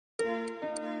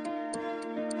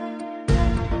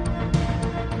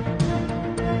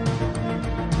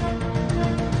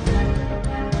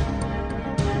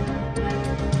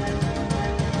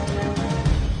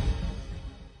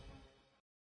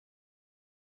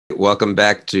Welcome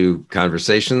back to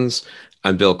Conversations.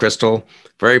 I'm Bill Crystal.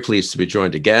 Very pleased to be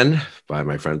joined again by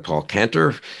my friend Paul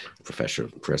Cantor, professor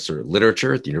of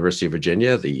literature at the University of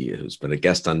Virginia, who's been a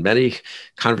guest on many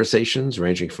conversations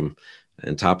ranging from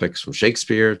and topics from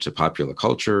Shakespeare to popular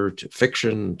culture to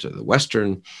fiction to the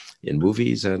Western in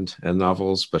movies and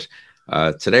novels. But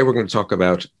today we're going to talk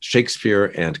about Shakespeare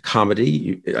and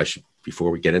comedy.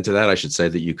 Before we get into that, I should say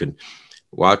that you can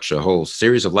watch a whole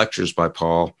series of lectures by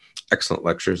Paul, excellent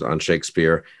lectures on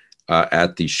Shakespeare,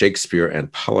 at the Shakespeare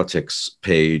and Politics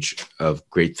page of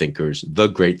Great Thinkers,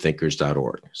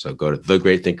 thegreatthinkers.org. So go to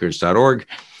thegreatthinkers.org,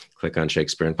 click on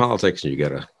Shakespeare and Politics, and you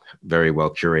get a very well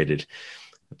curated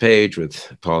page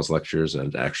with Paul's lectures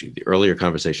and actually the earlier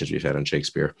conversations we've had on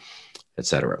Shakespeare,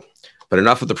 etc. But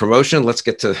enough of the promotion. Let's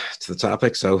get to the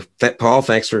topic. So, Paul,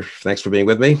 thanks for being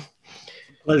with me.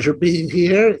 Pleasure being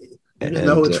here, even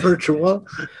though it's virtual.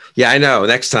 Yeah, I know.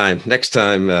 Next time. I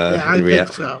think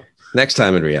so. Next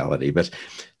time in reality. But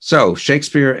so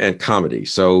Shakespeare and comedy.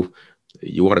 So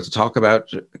you wanted to talk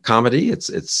about comedy.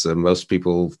 It's most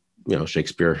people,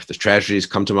 Shakespeare, the tragedies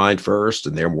come to mind first,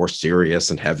 and they're more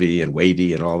serious and heavy and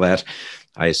weighty and all that.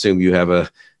 I assume you have a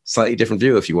slightly different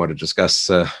view if you want to discuss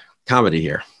comedy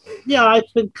here. Yeah, I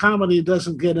think comedy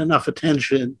doesn't get enough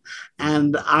attention.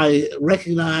 And I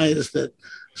recognize that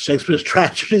Shakespeare's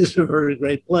tragedies are very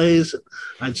great plays.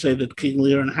 I'd say that King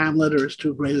Lear and Hamlet are his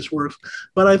two greatest works.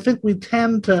 But I think we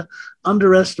tend to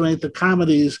underestimate the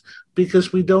comedies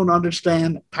because we don't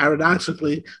understand,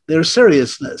 paradoxically, their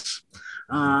seriousness.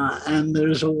 And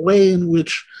there's a way in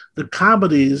which the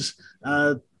comedies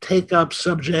take up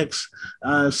subjects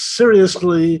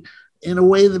seriously in a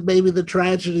way that maybe the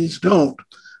tragedies don't.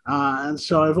 And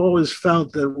so I've always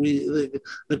felt that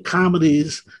the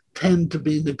comedies tend to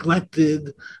be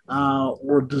neglected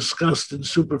or discussed in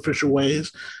superficial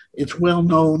ways. It's well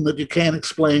known that you can't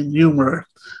explain humor.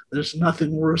 There's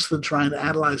nothing worse than trying to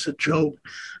analyze a joke.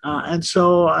 And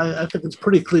so I think it's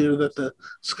pretty clear that the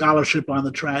scholarship on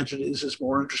the tragedies is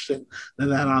more interesting than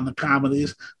that on the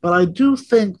comedies. But I do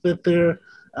think that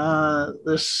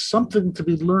there's something to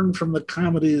be learned from the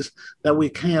comedies that we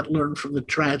can't learn from the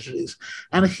tragedies.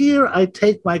 And here I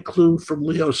take my clue from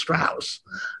Leo Strauss.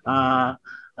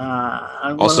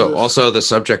 Also the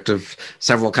subject of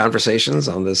several conversations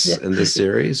on this in this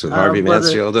series with Harvey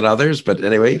Mansfield and others. But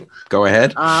anyway, go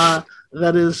ahead.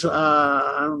 That is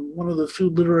one of the few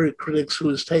literary critics who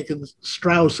has taken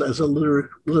Strauss as a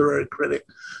literary critic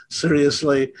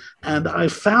seriously. And I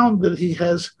found that he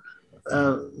has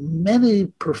many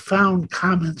profound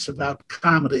comments about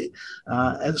comedy.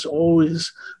 As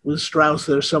always with Strauss,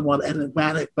 they're somewhat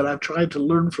enigmatic, but I've tried to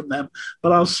learn from them.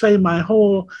 But I'll say my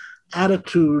whole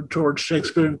attitude towards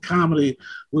Shakespearean comedy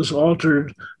was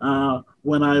altered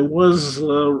when I was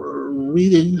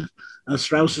reading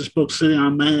Strauss's book, City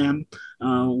on Man,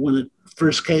 when it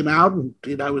first came out.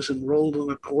 And I was enrolled in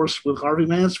a course with Harvey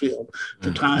Mansfield at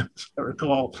the time, as I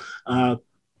recall.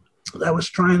 I was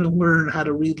trying to learn how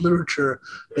to read literature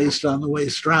based on the way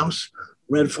Strauss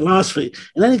read philosophy.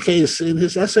 In any case, in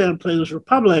his essay on Plato's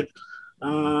Republic,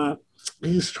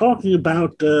 he's talking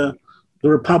about the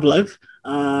Republic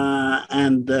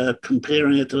and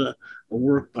comparing it to a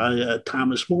work by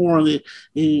Thomas More. And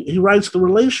he writes, the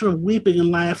relation of weeping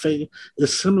and laughing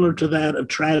is similar to that of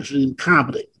tragedy and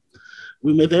comedy.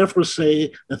 We may therefore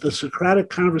say that the Socratic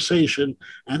conversation,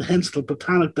 and hence the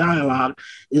Platonic dialogue,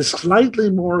 is slightly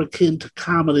more akin to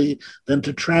comedy than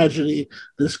to tragedy.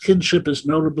 This kinship is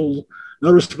noticeable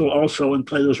also in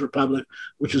Plato's Republic,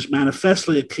 which is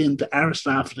manifestly akin to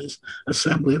Aristophanes'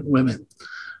 Assembly of Women.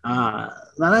 Now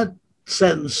that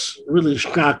sentence really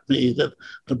shocked me, that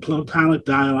the Platonic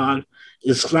dialogue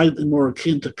is slightly more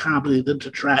akin to comedy than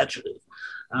to tragedy.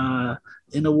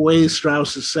 In a way,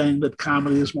 Strauss is saying that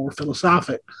comedy is more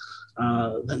philosophic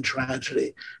than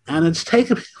tragedy. And it's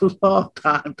taken me a long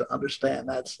time to understand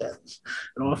that sentence.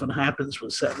 It often happens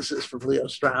with sentences from Leo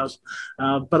Strauss,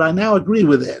 but I now agree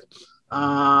with it.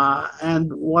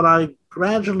 And what I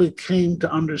gradually came to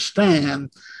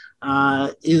understand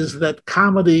is that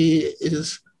comedy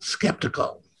is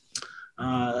skeptical.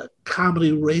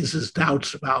 Comedy raises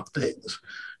doubts about things.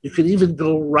 You could even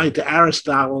go right to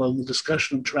Aristotle and the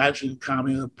discussion of tragedy and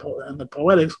comedy and the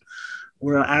Poetics,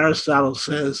 where Aristotle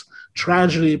says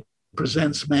tragedy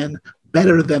presents men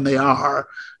better than they are,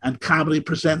 and comedy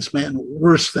presents men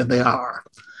worse than they are.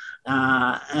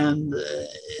 And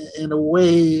in a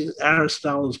way,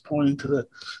 Aristotle is pointing to the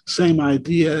same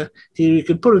idea here. You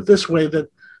could put it this way, that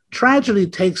tragedy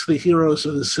takes the heroes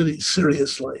of the city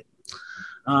seriously.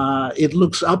 It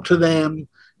looks up to them.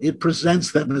 It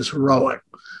presents them as heroic.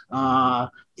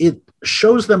 It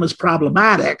shows them as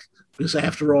problematic, because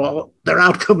after all, their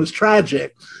outcome is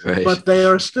tragic, Right. but they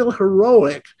are still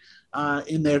heroic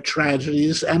in their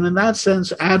tragedies, and in that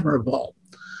sense, admirable.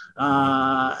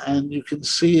 And you can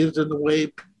see it in the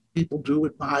way people do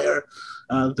admire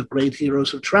the great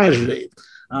heroes of tragedy.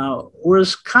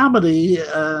 Whereas comedy,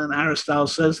 and Aristotle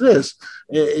says this,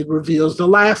 it reveals the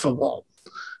laughable,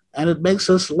 and it makes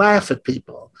us laugh at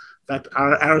people. In fact,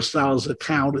 Aristotle's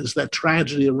account is that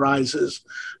tragedy arises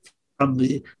from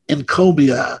the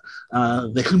encomia,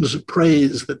 the hymns of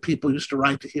praise that people used to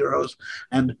write to heroes,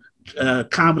 and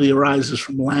comedy arises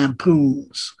from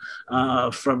lampoons,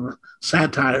 from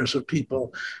satires of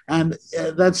people. And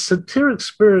that satiric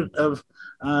spirit of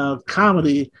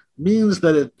comedy means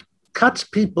that it cuts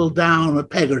people down a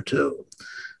peg or two.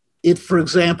 It, for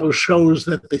example, shows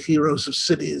that the heroes of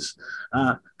cities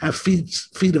have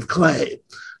feet of clay.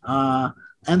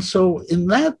 And so in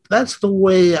that's the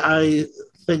way I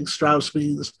think Strauss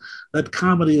means that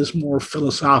comedy is more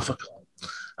philosophical,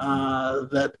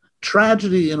 that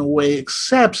tragedy in a way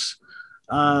accepts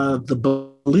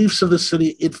the beliefs of the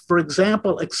city. It, for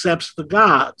example, accepts the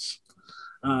gods,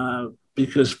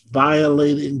 because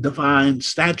violating divine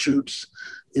statutes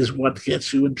is what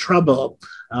gets you in trouble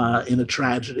in a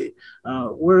tragedy.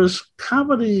 Whereas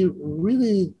comedy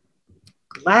really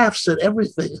laughs at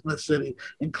everything in the city,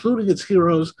 including its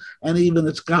heroes and even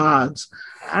its gods.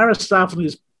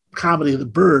 Aristophanes' comedy of the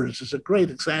birds is a great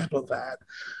example of that.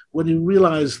 When you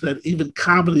realize that even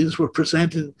comedies were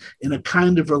presented in a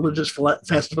kind of religious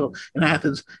festival in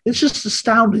Athens, it's just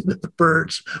astounding that The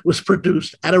Birds was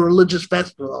produced at a religious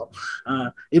festival.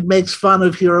 It makes fun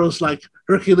of heroes like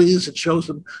Hercules. It shows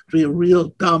him to be a real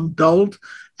dumb dolt.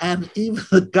 And even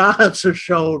the gods are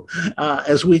shown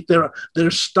as weak.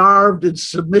 They're starved in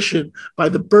submission by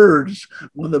the birds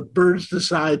when the birds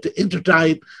decide to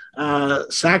interdict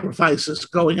sacrifices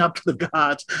going up to the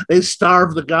gods. They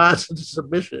starve the gods into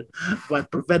submission by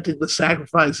preventing the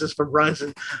sacrifices from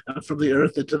rising from the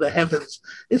earth into the heavens.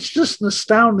 It's just an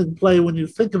astounding play when you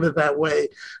think of it that way.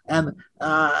 And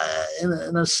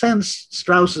in a sense,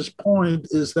 Strauss's point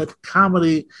is that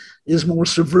comedy is more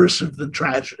subversive than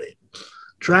tragedy.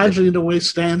 Tragedy, in a way,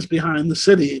 stands behind the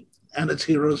city and its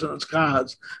heroes and its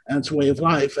gods and its way of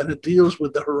life, and it deals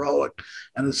with the heroic,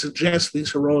 and it suggests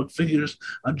these heroic figures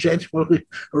are genuinely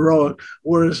heroic,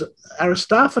 whereas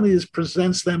Aristophanes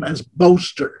presents them as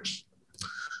boasters,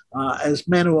 as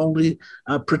men who only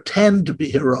pretend to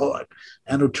be heroic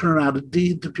and who turn out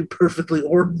indeed to be perfectly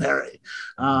ordinary.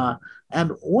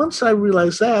 And once I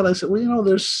realized that, I said, well, you know,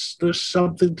 there's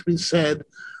something to be said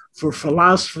for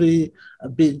philosophy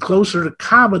being closer to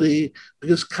comedy,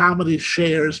 because comedy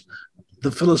shares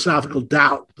the philosophical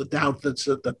doubt, the doubt that's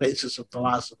at the basis of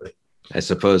philosophy. I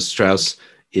suppose Strauss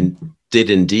did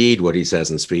indeed what he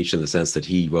says in speech, in the sense that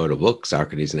he wrote a book,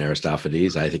 Socrates and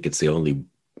Aristophanes. I think it's the only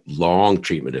long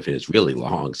treatment of his, really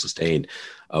long, sustained,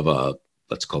 of a,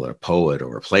 let's call it a poet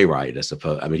or a playwright, I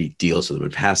suppose. I mean, he deals with them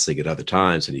in passing at other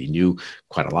times, and he knew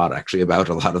quite a lot, actually, about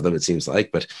a lot of them, it seems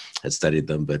like, but had studied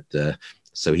them. But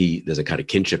so there's a kind of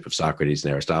kinship of Socrates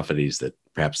and Aristophanes that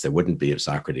perhaps there wouldn't be of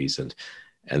Socrates and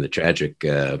the tragic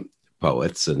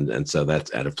poets, and so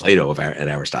that's out of Plato and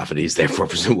Aristophanes, therefore,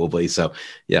 presumably. So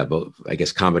yeah, both, I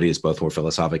guess comedy is both more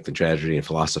philosophic than tragedy, and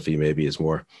philosophy maybe is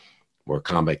more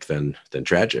comic than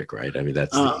tragic, right? I mean,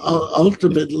 that's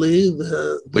ultimately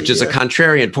which is a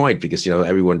contrarian point, because, you know,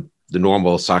 the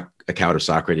normal account of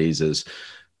Socrates is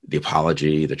the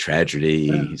apology, the tragedy,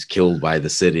 he's killed by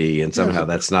the city, and somehow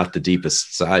that's not the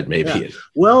deepest side, maybe. Yeah.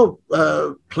 Well,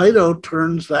 Plato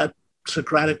turns that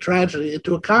Socratic tragedy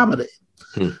into a comedy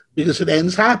because it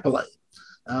ends happily.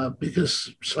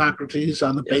 Because Socrates,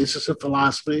 on the basis of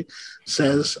philosophy,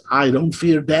 says, I don't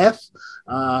fear death.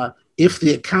 If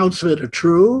the accounts of it are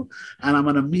true, and I'm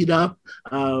going to meet up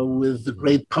with the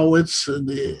great poets in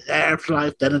the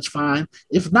afterlife, then it's fine.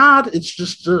 If not, it's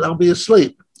just I'll be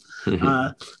asleep.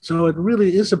 So it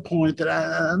really is a point that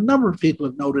a number of people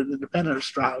have noted, independent of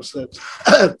Strauss,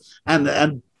 that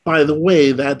and by the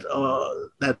way,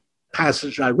 that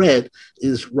passage I read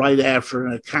is right after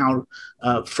an account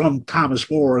from Thomas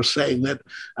More saying that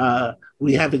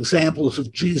we have examples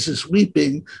of Jesus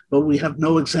weeping, but we have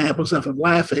no examples of him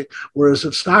laughing, whereas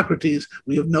of Socrates,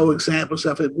 we have no examples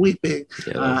of him weeping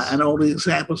and only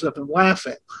examples of him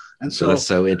laughing. And so that's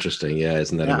so interesting. Yeah,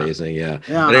 isn't that amazing? Yeah.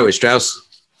 But anyway, Strauss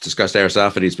discussed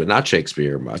Aristophanes, but not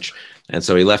Shakespeare much, and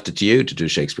so he left it to you to do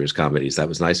Shakespeare's comedies. That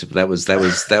was nice. That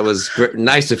was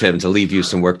nice of him to leave you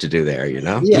some work to do there. You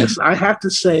know. Yes, I have to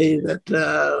say that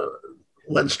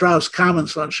when Strauss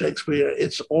comments on Shakespeare,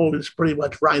 it's always pretty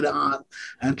much right on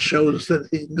and shows that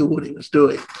he knew what he was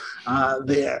doing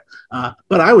there.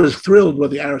 But I was thrilled when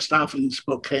the Aristophanes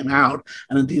book came out,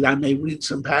 and indeed I may read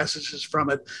some passages from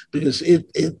it because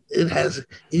it has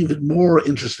even more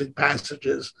interesting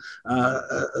passages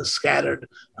scattered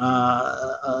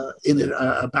in it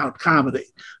about comedy.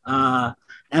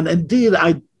 And indeed,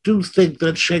 I do think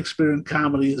that Shakespearean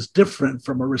comedy is different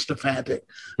from Aristophatic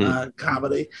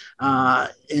comedy.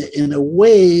 In a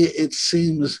way, it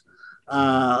seems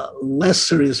less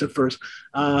serious at first.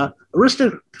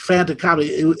 Aristophatic comedy,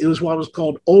 it was what was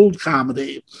called old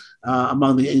comedy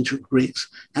among the ancient Greeks,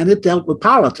 and it dealt with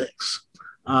politics.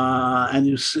 And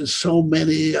you see so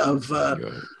many of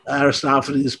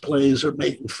Aristophanes' plays are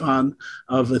making fun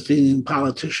of Athenian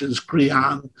politicians,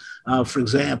 Creon, for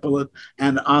example.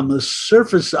 And on the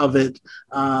surface of it,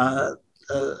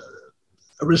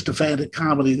 Aristophatic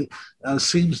comedy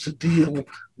seems to deal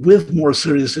with more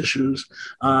serious issues.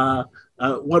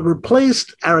 What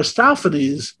replaced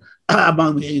Aristophanes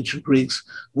among the ancient Greeks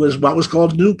was what was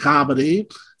called New Comedy.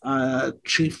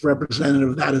 Chief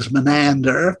representative of that is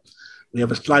Menander. We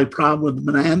have a slight problem with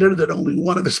Menander that only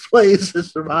one of his plays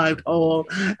has survived whole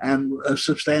and a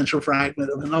substantial fragment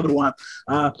of another one.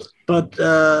 But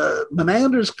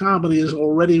Menander's comedy is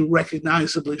already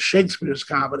recognizably Shakespeare's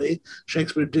comedy.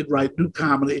 Shakespeare did write New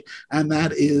Comedy, and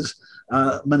that is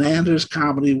Menander's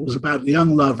comedy was about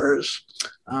young lovers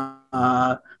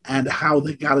and how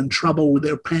they got in trouble with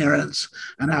their parents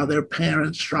and how their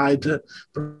parents tried to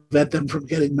prevent them from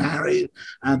getting married,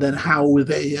 and then how with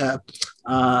the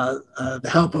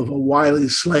help of a wily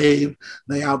slave,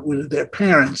 they outwitted their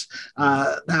parents.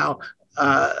 Now,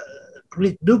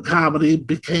 Greek New Comedy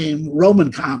became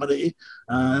Roman comedy,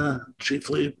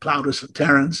 chiefly Plautus and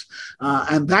Terence,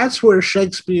 and that's where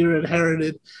Shakespeare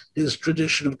inherited his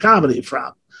tradition of comedy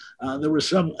from. There were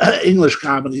some English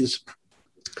comedies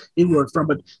he wrote from,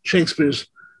 but Shakespeare's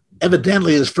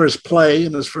evidently his first play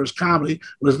and his first comedy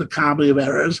was The Comedy of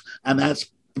Errors, and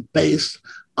that's based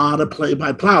on a play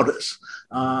by Plautus.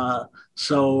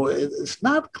 So it's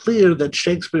not clear that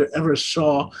Shakespeare ever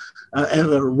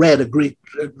read a Greek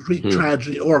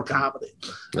tragedy or comedy.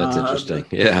 That's interesting.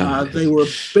 Yeah, they were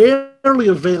barely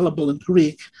available in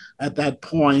Greek at that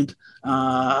point,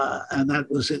 and that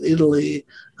was in Italy.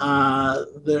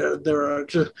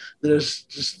 There's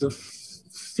just the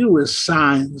fewest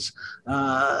signs.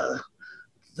 The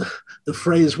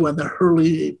phrase "when the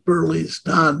hurly-burly's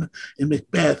done" in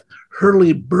Macbeth,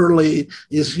 hurly-burly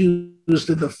is used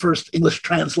in the first English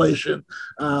translation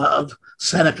of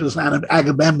Seneca's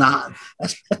Agamemnon.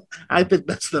 I think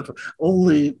that's the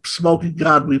only smoking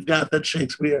gun we've got that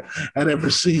Shakespeare had ever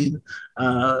seen,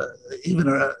 even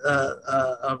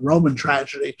a Roman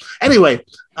tragedy. Anyway,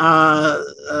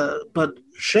 but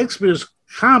Shakespeare's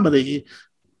comedy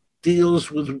deals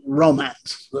with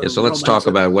romance. Yeah, so let's talk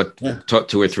about what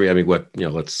two or three. I mean,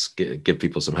 let's give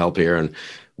people some help here. And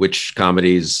which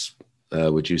comedies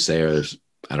would you say are,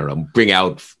 I don't know, bring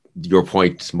out your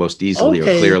point most easily or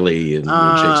clearly in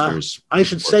Shakespeare's? I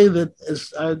should say that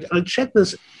as I checked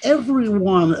this, every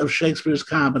one of Shakespeare's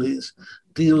comedies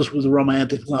deals with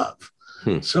romantic love.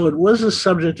 So it was a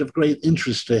subject of great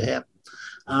interest to him.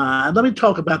 Let me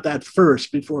talk about that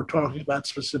first before talking about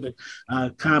specific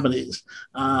comedies.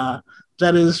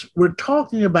 That is, we're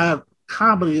talking about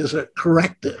comedy as a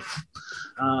corrective.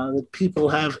 That people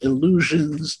have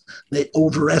illusions, they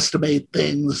overestimate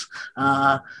things,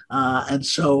 and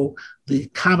so the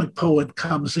comic poet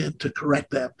comes in to correct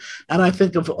them. And I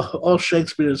think of all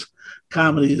Shakespeare's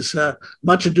comedies,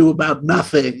 Much Ado About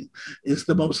Nothing is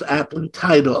the most aptly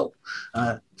titled.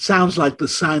 Sounds like the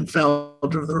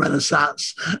Seinfeld of the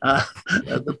Renaissance,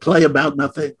 the play about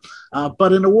nothing.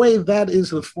 But in a way, that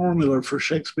is the formula for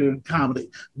Shakespearean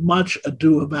comedy, Much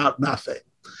Ado About Nothing.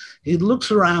 He looks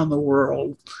around the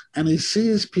world and he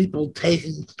sees people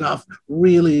taking stuff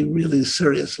really, really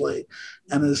seriously.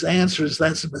 And his answer is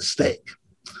that's a mistake.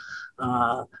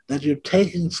 That you're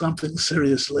taking something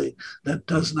seriously that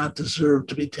does not deserve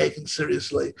to be taken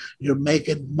seriously. You're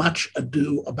making much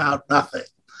ado about nothing.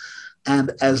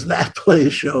 And as that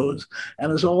play shows,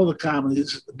 and as all the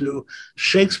comedies do,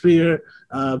 Shakespeare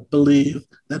believed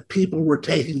that people were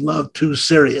taking love too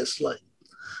seriously.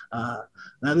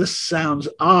 Now, this sounds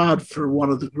odd for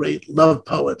one of the great love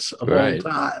poets of all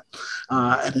time.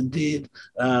 And indeed,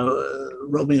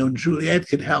 Romeo and Juliet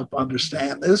can help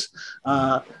understand this.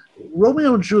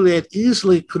 Romeo and Juliet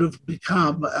easily could have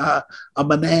become a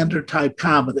Menander-type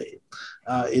comedy.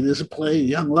 It is a play,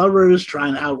 young lovers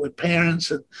trying out with parents,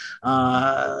 and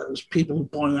as people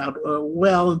point out,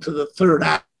 well into the third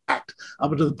act. act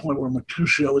up until the point where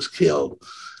Mercutio is killed.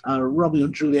 Romeo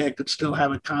and Juliet could still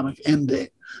have a comic ending.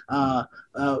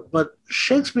 But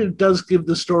Shakespeare does give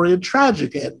the story a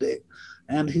tragic ending,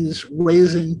 and he's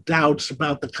raising doubts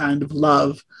about the kind of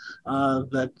love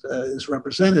that is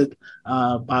represented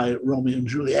by Romeo and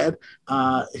Juliet.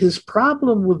 His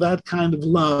problem with that kind of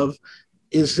love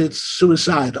is it's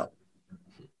suicidal.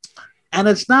 And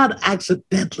it's not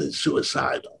accidentally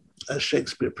suicidal, as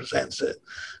Shakespeare presents it.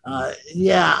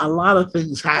 Yeah, a lot of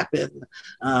things happen.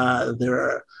 There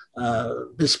are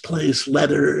misplaced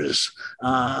letters.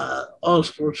 All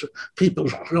sorts of people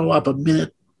show up a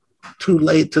minute too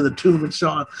late to the tomb and so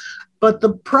on. But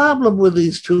the problem with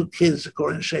these two kids,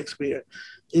 according to Shakespeare,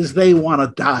 is they want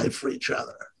to die for each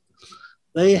other.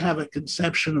 They have a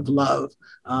conception of love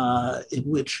in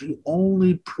which you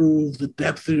only prove the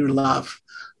depth of your love.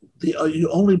 You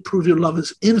only prove your love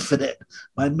is infinite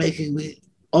by making the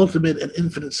ultimate and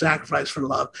infinite sacrifice for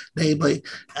love, namely,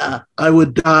 I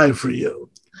would die for you.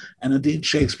 And indeed,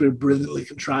 Shakespeare brilliantly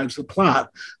contrives the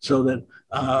plot so that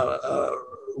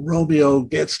Romeo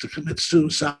gets to commit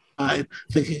suicide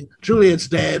thinking Juliet's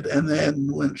dead, and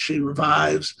then when she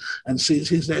revives and sees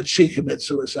he's dead, she commits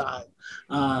suicide.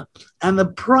 And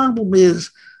the problem is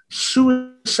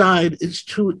suicide is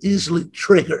too easily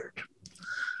triggered.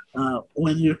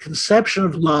 When your conception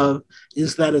of love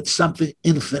is that it's something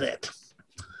infinite.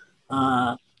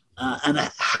 And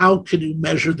how can you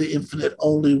measure the infinite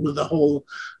only with the whole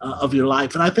of your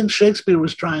life? And I think Shakespeare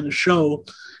was trying to show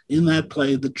in that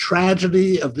play the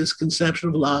tragedy of this conception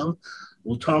of love.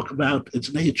 We'll talk about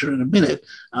its nature in a minute,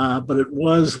 but it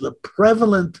was the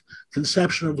prevalent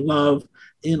conception of love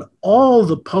in all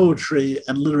the poetry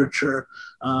and literature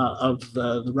of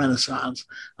the Renaissance.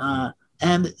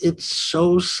 And it's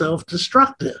so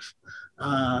self-destructive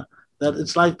that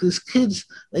it's like these kids,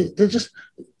 they just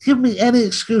give me any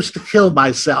excuse to kill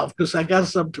myself because I got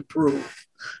something to prove.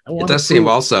 It does seem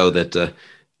also that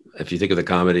if you think of the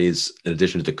comedies, in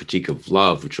addition to the critique of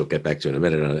love, which we'll get back to in a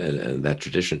minute, and that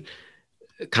tradition,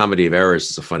 Comedy of Errors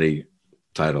is a funny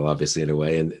title, obviously, in a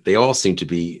way. And they all seem to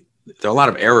be, there are a lot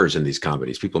of errors in these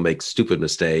comedies. People make stupid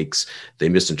mistakes. They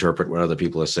misinterpret what other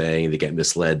people are saying. They get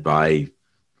misled by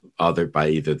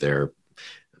either their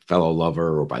fellow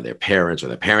lover or by their parents, or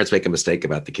their parents make a mistake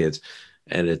about the kids.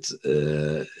 And it's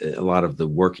a lot of the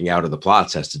working out of the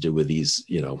plots has to do with these,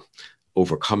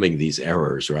 overcoming these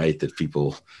errors, right? That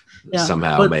people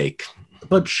somehow make.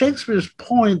 But Shakespeare's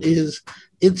point is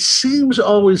it seems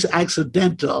always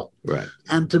accidental, right,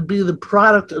 and to be the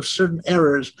product of certain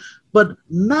errors. But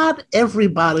not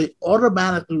everybody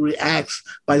automatically reacts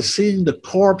by seeing the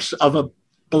corpse of a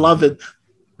beloved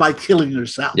by killing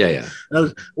yourself. Yeah.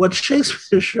 What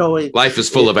Shakespeare's showing, life is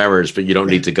full of errors, but you don't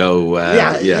need to go.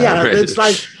 Right. It's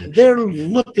like they're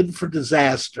looking for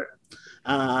disaster,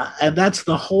 and that's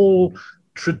the whole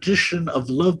tradition of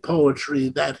love poetry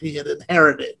that he had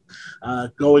inherited,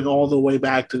 going all the way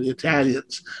back to the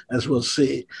Italians, as we'll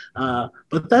see.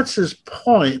 But that's his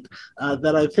point,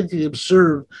 that I think he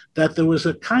observed that there was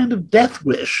a kind of death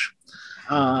wish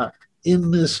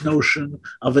in this notion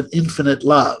of an infinite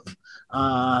love.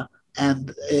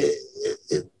 And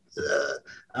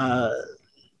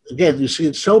again, you see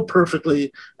it so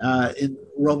perfectly in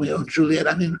Romeo and Juliet.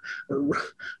 I mean,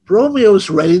 Romeo's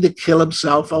ready to kill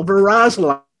himself over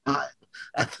Rosalind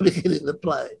at the beginning of the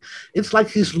play. It's like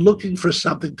he's looking for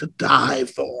something to die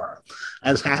for,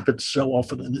 as happens so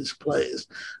often in his plays.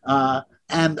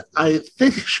 And I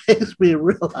think Shakespeare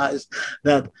realized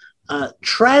that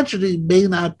tragedy may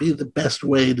not be the best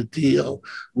way to deal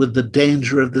with the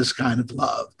danger of this kind of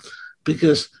love,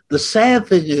 because the sad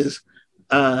thing is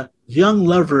young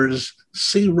lovers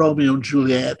see Romeo and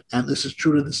Juliet, and this is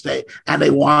true to this day, and they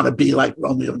want to be like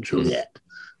Romeo and Juliet.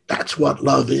 That's what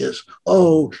love is.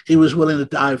 Oh, he was willing to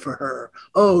die for her.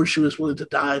 Oh, she was willing to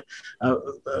die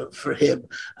for him.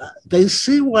 They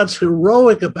see what's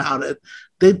heroic about it.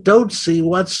 They don't see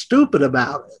what's stupid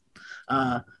about it.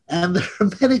 And there are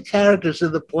many characters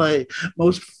in the play,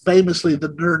 most famously the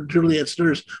nurse, Juliet's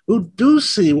nurse, who do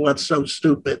see what's so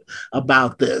stupid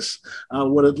about this.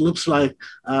 When it looks like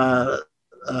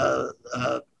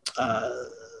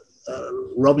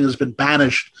Romeo's been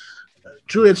banished,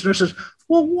 Juliet's nurse says,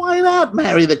 well, why not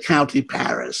marry the County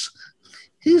Paris?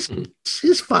 He's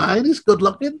fine. He's good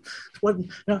looking.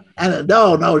 And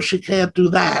no, she can't do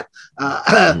that.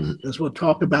 As we'll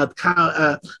talk about,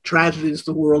 tragedy is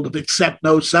the world of accept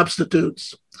no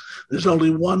substitutes. There's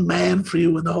only one man for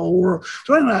you in the whole world.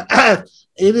 So anyway,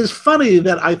 it is funny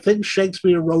that I think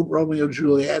Shakespeare wrote Romeo and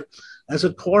Juliet as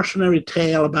a cautionary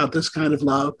tale about this kind of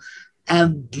love.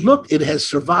 And look, it has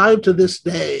survived to this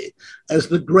day as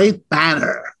the great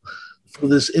banner for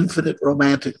this infinite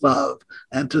romantic love.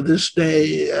 And to this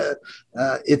day,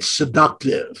 it's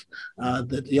seductive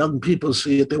that young people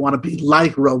see it. They want to be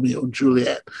like Romeo and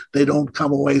Juliet. They don't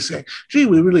come away saying, gee,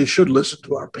 we really should listen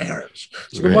to our parents.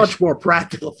 It's a much more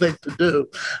practical thing to do.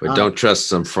 But don't trust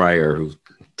some friar who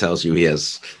tells you he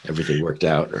has everything worked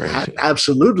out. Right?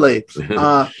 Absolutely.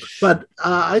 But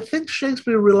I think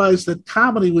Shakespeare realized that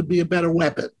comedy would be a better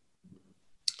weapon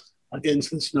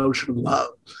against this notion of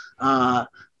love.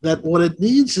 That what it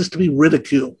needs is to be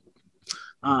ridiculed.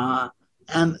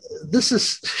 And this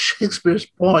is Shakespeare's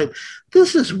point.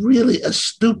 This is really a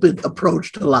stupid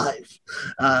approach to life,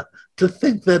 to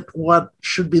think that what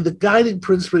should be the guiding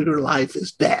principle of your life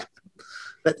is death,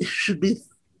 that it should be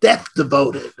death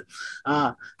devoted.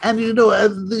 And you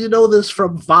know this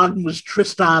from Wagner's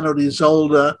Tristan und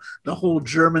Isolde, the whole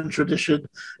German tradition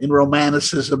in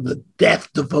Romanticism, the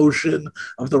death devotion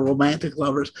of the romantic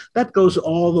lovers. That goes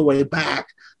all the way back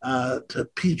to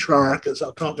Petrarch, as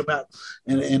I'll talk about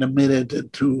in a minute,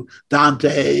 and to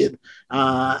Dante.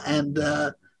 And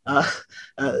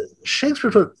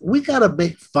Shakespeare thought, we got to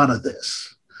make fun of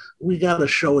this. We got to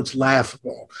show it's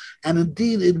laughable. And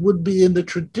indeed, it would be in the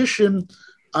tradition,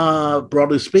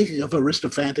 broadly speaking, of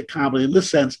aristophatic comedy in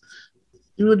this sense.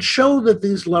 You would show that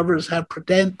these lovers have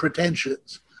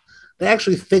pretensions. They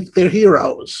actually think they're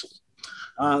heroes.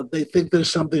 They think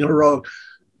there's something heroic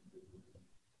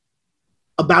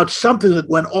about something that,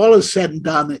 when all is said and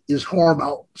done, is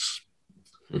hormones.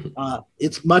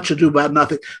 It's Much Ado About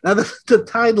Nothing. Now, the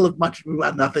title of Much Ado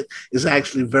About Nothing is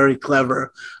actually very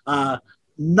clever.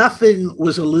 Nothing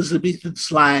was Elizabethan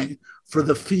slang for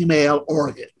the female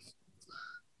organ.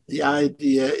 The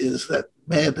idea is that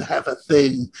men have a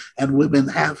thing and women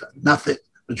have nothing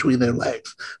between their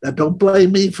legs. Now, don't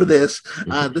blame me for this.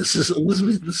 This is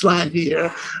Elizabethan slang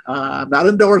here. I'm not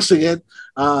endorsing it,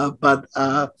 but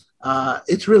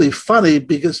it's really funny,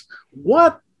 because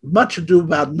what Much Ado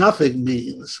About Nothing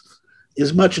means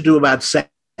is much ado about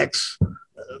sex,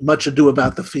 much ado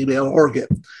about the female organ.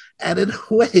 And in a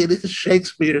way, it is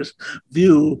Shakespeare's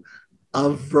view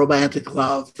of romantic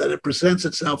love, that it presents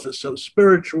itself as so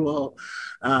spiritual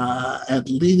and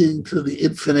leading to the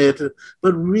infinite,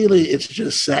 but really it's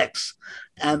just sex.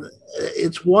 And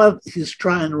it's what he's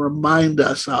trying to remind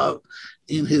us of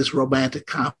in his romantic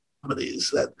comedies,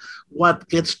 that what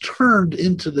gets turned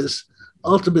into this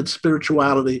ultimate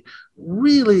spirituality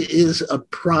really is a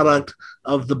product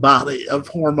of the body, of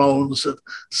hormones, of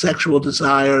sexual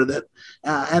desire.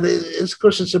 And of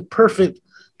course, it's a perfect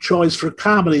choice for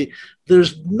comedy.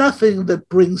 There's nothing that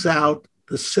brings out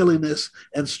the silliness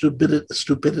and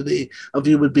stupidity of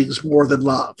human beings more than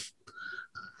love.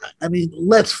 I mean,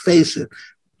 let's face it,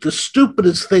 the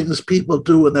stupidest things people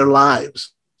do in their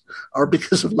lives are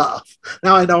because of love.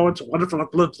 Now, I know it's wonderful,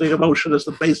 uplifting emotion is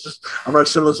the basis of our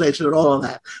civilization and all of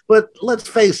that. But let's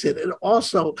face it, it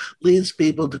also leads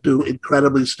people to do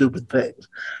incredibly stupid things.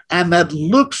 And that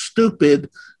looks stupid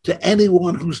to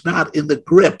anyone who's not in the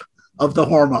grip of the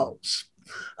hormones.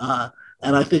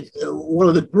 And I think one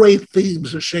of the great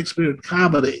themes of Shakespearean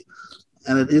comedy,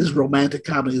 and it is romantic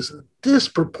comedy, is the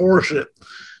disproportion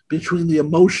between the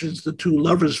emotions the two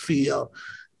lovers feel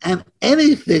and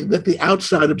anything that the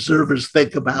outside observers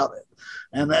think about it.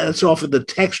 And that's often the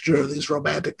texture of these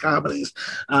romantic comedies.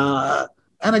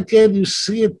 And again, you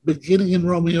see it beginning in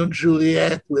Romeo and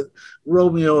Juliet, with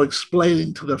Romeo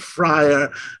explaining to the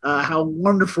friar how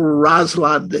wonderful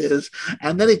Rosalind is.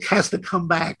 And then he has to come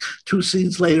back 2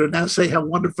 scenes later and now say how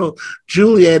wonderful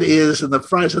Juliet is. And the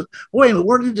friar says, wait a minute,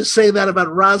 weren't you just saying that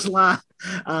about Rosalind?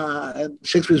 And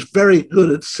Shakespeare's very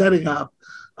good at setting up.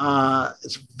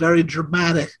 It's very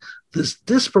dramatic, this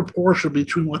disproportion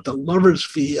between what the lovers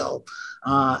feel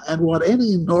and what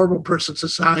any normal person in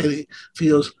society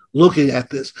feels looking at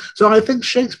this. So I think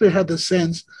Shakespeare had the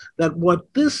sense that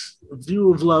what this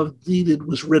view of love needed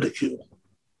was ridicule.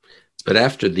 But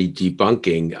after the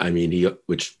debunking, I mean,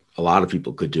 which a lot of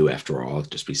people could do after all,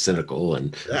 just be cynical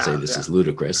and say this is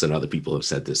ludicrous, and other people have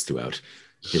said this throughout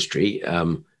history.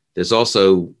 There's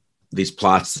also these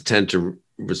plots that tend to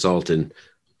result in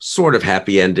sort of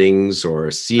happy endings or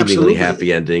seemingly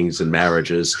happy endings in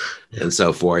marriages and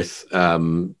so forth.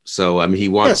 So, I mean, he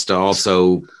wants to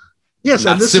also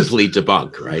not simply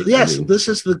debunk, right? Yes, I mean, this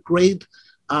is the great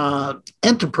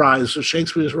enterprise of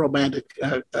Shakespeare's romantic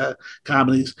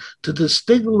comedies, to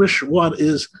distinguish what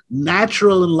is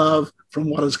natural in love from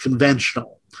what is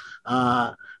conventional.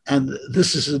 And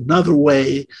this is another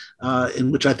way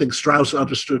in which I think Strauss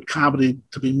understood comedy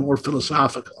to be more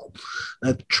philosophical.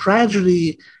 That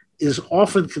tragedy is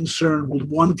often concerned with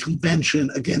one convention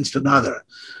against another.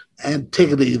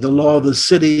 Antigone, the law of the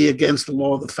city against the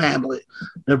law of the family.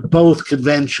 They're both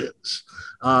conventions.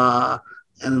 And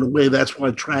in a way, that's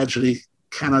why tragedy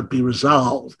cannot be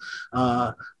resolved.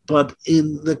 But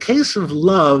in the case of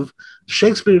love,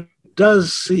 Shakespeare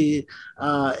does see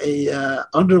a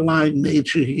underlying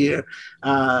nature here.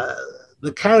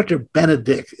 The character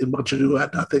Benedict in Much Ado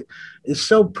About Nothing is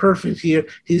so perfect here.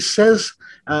 He says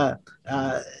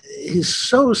he's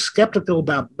so skeptical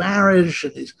about marriage,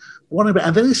 and he's wondering about,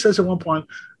 and then he says at one point,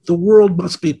 the world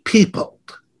must be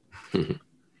peopled.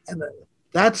 And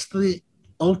that's the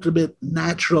ultimate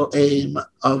natural aim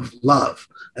of love,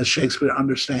 as Shakespeare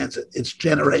understands it. It's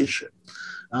generation.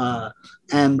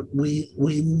 And we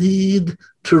need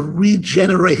to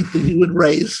regenerate the human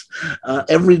race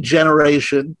every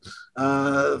generation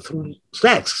through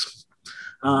sex.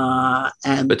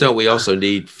 But don't we also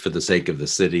need, for the sake of the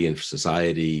city and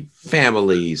society,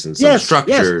 families and some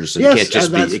structures? And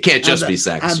it can't just be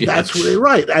sex. And that's really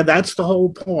right. And that's the whole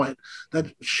point,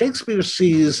 that Shakespeare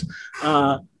sees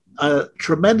a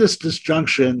tremendous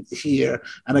disjunction here.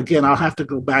 And again, I'll have to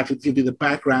go back and give you the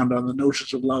background on the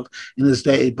notions of love in his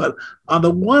day. But on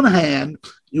the one hand,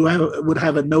 you would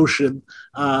have a notion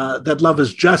that love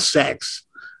is just sex,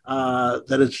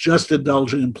 that it's just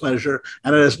indulging in pleasure,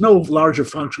 and it has no larger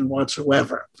function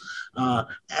whatsoever.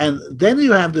 And then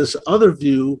you have this other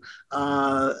view,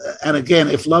 and again,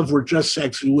 if love were just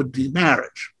sex, you would need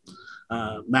marriage.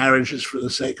 Marriage is for the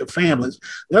sake of families.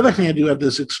 On the other hand, you have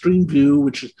this extreme view,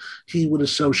 which he would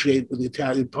associate with the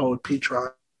Italian poet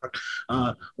Petrarch,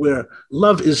 where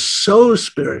love is so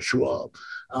spiritual,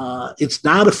 it's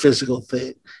not a physical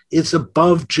thing, it's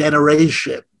above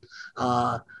generation.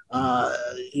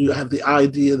 You have the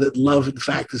idea that love, in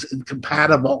fact, is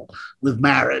incompatible with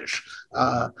marriage,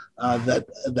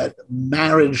 that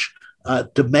marriage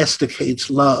domesticates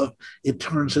love. It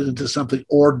turns it into something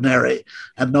ordinary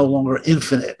and no longer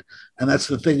infinite. And that's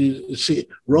the thing you see.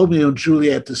 Romeo and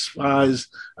Juliet despise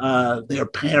their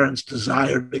parents'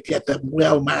 desire to get them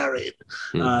well married,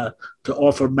 to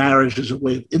offer marriage as a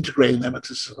way of integrating them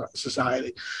into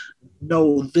society.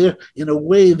 No, in a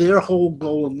way, their whole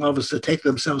goal in love is to take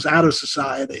themselves out of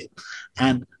society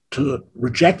and to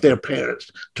reject their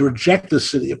parents, to reject the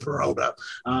city of Verona.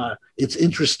 It's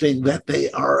interesting that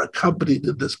they are accompanied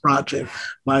in this project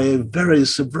by a very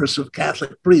subversive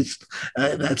Catholic priest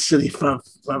in that city from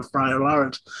Friar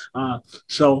Lawrence.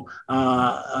 So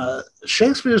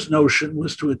Shakespeare's notion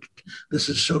was this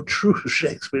is so true of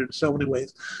Shakespeare in so many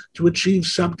ways, to achieve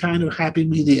some kind of happy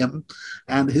medium.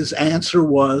 And his answer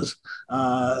was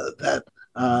that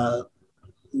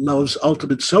love's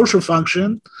ultimate social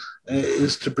function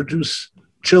is to produce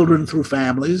children through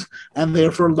families, and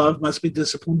therefore love must be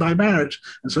disciplined by marriage.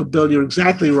 And so, Bill, you're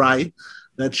exactly right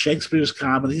that Shakespeare's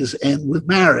comedies end with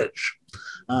marriage.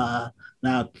 Now,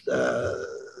 that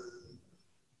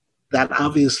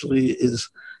obviously is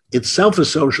itself a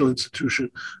social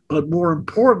institution, but more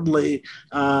importantly,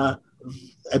 and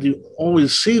you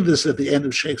always see this at the end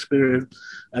of Shakespearean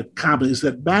comedies,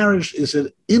 that marriage is an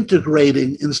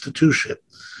integrating institution.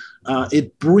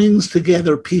 It brings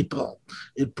together people.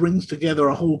 It brings together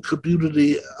a whole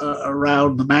community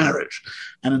around the marriage.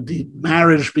 And indeed,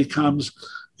 marriage becomes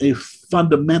a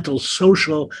fundamental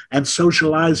social and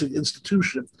socializing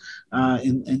institution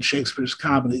in Shakespeare's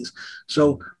comedies.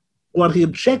 So what he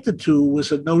objected to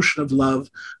was a notion of love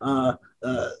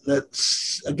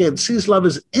that, again, sees love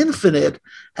as infinite,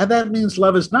 and that means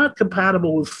love is not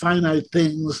compatible with finite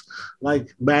things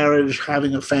like marriage,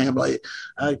 having a family.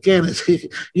 Again,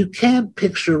 you can't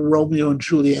picture Romeo and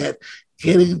Juliet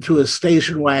getting into a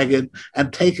station wagon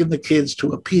and taking the kids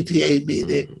to a PTA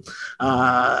meeting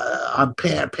on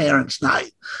parents'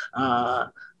 night.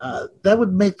 That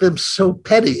would make them so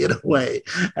petty in a way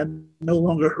and no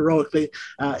longer heroic.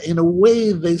 In a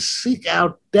way, they seek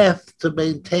out death to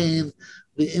maintain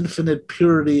the infinite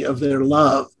purity of their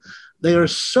love. They are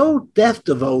so death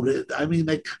devoted. I mean,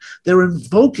 they're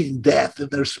invoking death in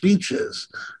their speeches.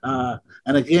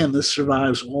 And again, this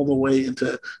survives all the way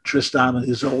into Tristan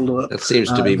and Isolde. That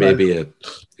seems to be maybe a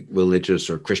religious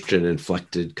or Christian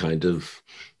inflected kind of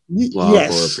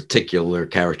love, or a particular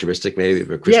characteristic maybe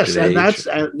of a Christian age.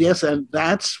 And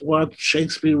that's what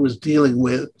Shakespeare was dealing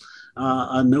with,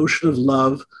 a notion of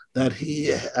love that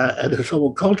he and his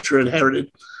whole culture inherited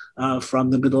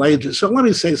from the Middle Ages. So let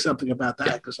me say something about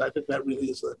that, because I think that really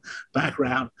is the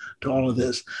background to all of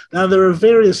this. Now, there are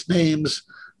various names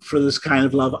for this kind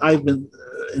of love. I've been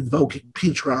invoking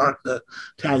Petrarch, the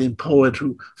Italian poet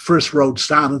who first wrote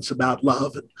sonnets about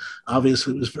love, and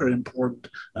obviously was very important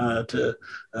to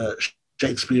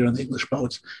Shakespeare and the English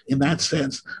poets in that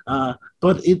sense.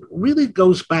 But it really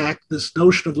goes back, this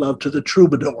notion of love, to the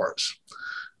troubadours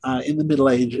in the Middle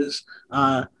Ages.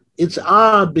 It's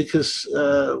odd because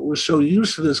we're so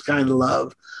used to this kind of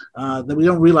love that we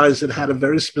don't realize it had a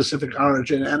very specific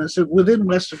origin, and it's within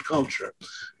Western culture.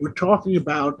 We're talking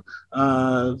about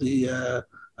the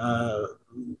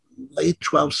late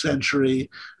 12th century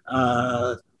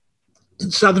in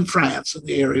southern France, in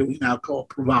the area we now call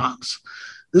Provence.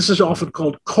 This is often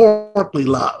called courtly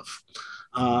love.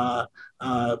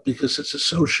 Because it's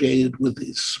associated with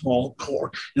these small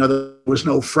court. There was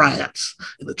no France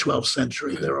in the 12th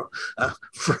century.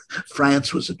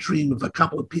 France was a dream of a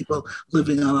couple of people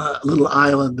living on a little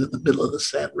island in the middle of the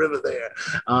Seine River there.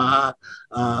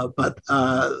 But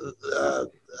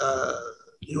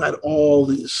you had all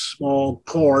these small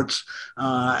courts,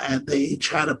 and they each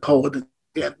had a poet.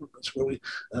 Again, that's where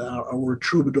we're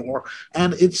troubadour.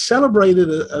 And it celebrated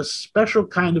a special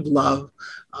kind of love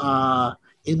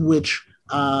in which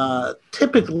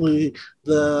typically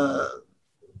it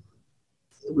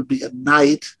would be a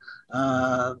knight.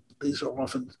 These are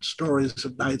often stories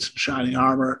of knights in shining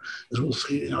armor, as we'll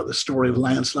see. The story of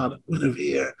Lancelot and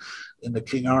Guinevere in the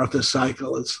King Arthur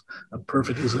cycle is a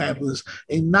perfect example of this.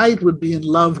 A knight would be in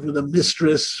love with a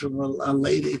mistress, a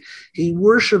lady. He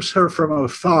worships her from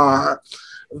afar.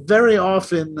 Very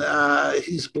often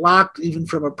he's blocked even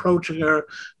from approaching her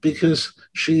because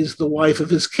she's the wife of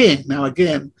his king. Now,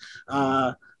 again,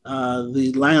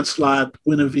 the Lancelot,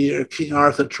 Guinevere, King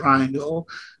Arthur triangle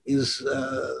is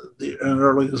an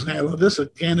early example of this.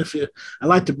 Again, I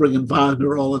like to bring in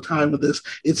Wagner all the time with this.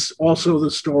 It's also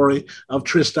the story of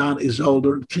Tristan,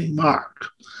 Isolde, and King Mark,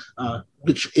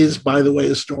 which is, by the way,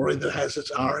 a story that has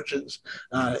its origins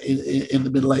in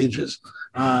the Middle Ages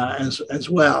as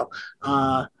well.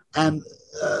 And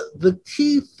the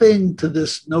key thing to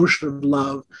this notion of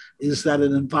love is that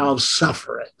it involves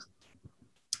suffering.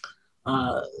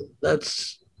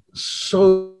 That's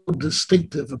so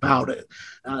distinctive about it.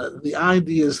 The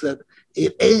idea is that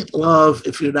it ain't love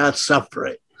if you're not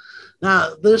suffering.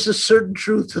 Now, there's a certain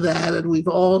truth to that, and we've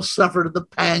all suffered the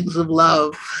pangs of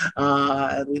love,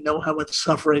 and we know how much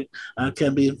suffering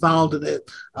can be involved in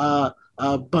it.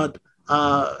 But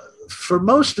for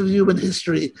most of human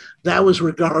history, that was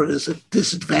regarded as a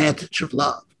disadvantage of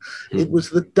love. It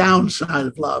was the downside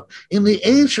of love. In the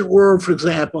ancient world, for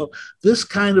example, this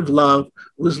kind of love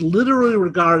was literally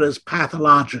regarded as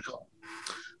pathological,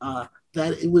 that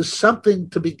it was something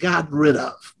to be gotten rid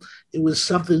of. It was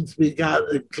something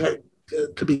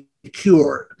to be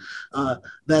cured.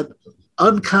 That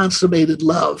unconsummated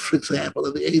love, for example,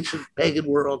 in the ancient pagan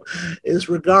world, is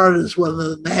regarded as one of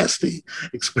the nasty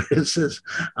experiences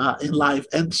in life.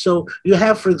 And so you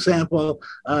have, for example,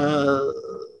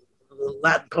 the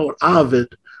Latin poet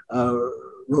Ovid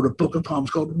wrote a book of poems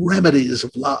called Remedies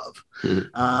of Love.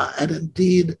 And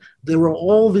indeed, there were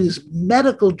all these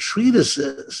medical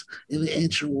treatises in the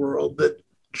ancient world that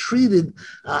treated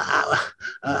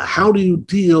how do you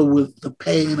deal with the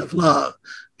pain of love.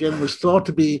 Again, it was thought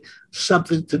to be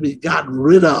something to be gotten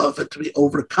rid of and to be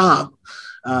overcome.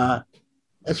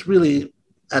 That's really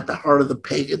at the heart of the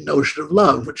pagan notion of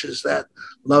love, which is that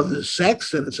love is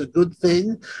sex and it's a good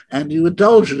thing and you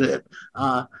indulge in it.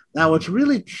 Now, what's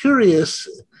really curious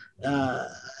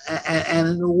and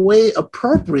in a way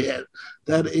appropriate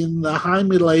that in the High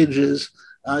Middle Ages,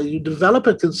 you develop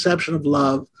a conception of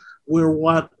love where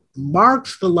what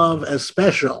marks the love as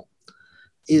special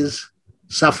is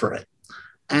suffering.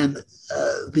 And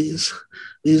these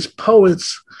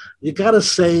poets, you got to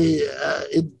say,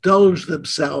 indulge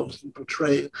themselves in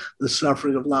portraying the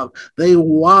suffering of love. They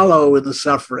wallow in the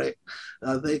suffering.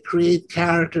 They create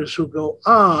characters who go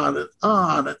on and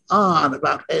on and on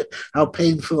about how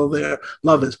painful their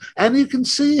love is. And you can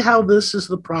see how this is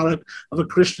the product of a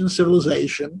Christian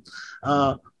civilization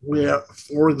where,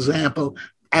 for example,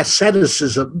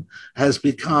 asceticism has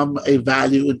become a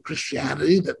value in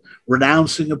Christianity, that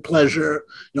renouncing of pleasure,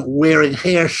 wearing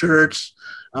hair shirts,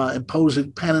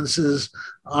 imposing penances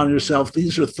on yourself.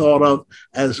 These are thought of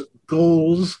as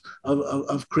goals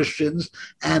of Christians.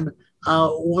 And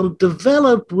what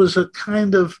developed was a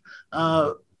kind of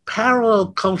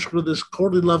parallel culture with this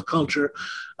courtly love culture,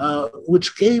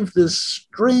 which gave this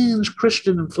strange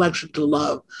Christian inflection to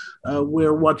love,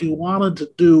 where what you wanted to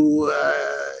do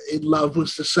in love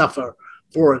was to suffer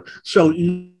for it. So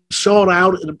you sought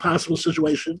out an impossible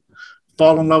situation,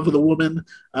 fall in love with a woman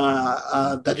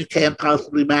that you can't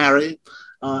possibly marry.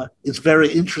 It's very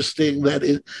interesting that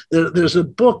there's a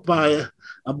book by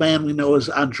a man we know as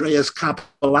Andreas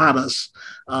Capellanus.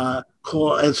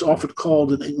 It's often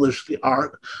called in English The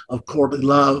Art of Courtly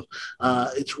Love.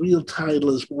 Its real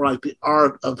title is more like The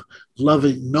Art of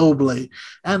Loving Nobly.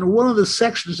 And one of the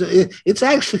sections, it's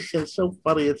actually it's so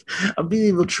funny. It's a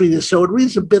medieval treatise, so it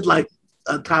reads a bit like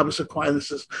Thomas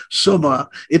Aquinas' Summa.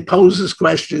 It poses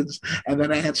questions and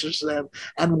then answers them.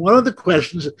 And one of the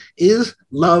questions is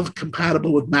love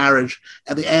compatible with marriage?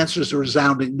 And the answer is a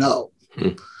resounding no.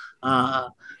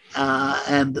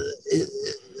 And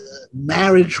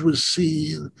marriage was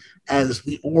seen as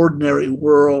the ordinary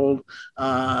world.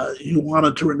 You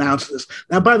wanted to renounce this.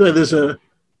 Now, by the way, there's a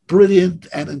brilliant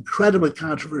and incredibly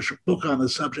controversial book on the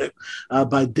subject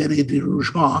by Denis de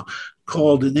Rougemont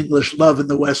called in English Love in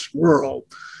the Western World.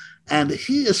 And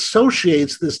he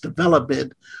associates this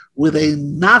development with a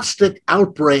Gnostic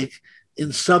outbreak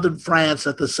in southern France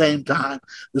at the same time,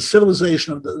 the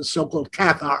civilization of the so-called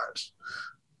Cathars.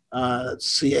 Cathars,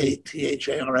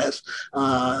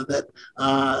 that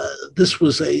this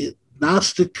was a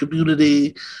Gnostic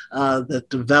community that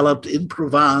developed in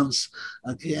Provence,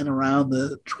 again around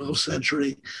the 12th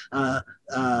century.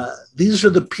 These are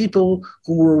the people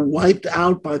who were wiped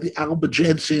out by the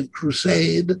Albigensian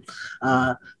Crusade,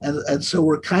 and so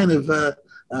we're kind of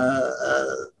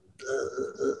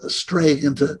straying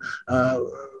into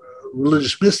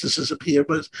religious mysticism here,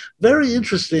 but it's very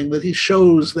interesting that he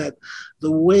shows that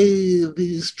the way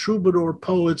these troubadour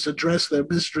poets address their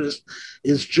mistress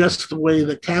is just the way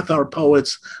the Cathar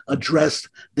poets addressed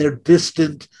their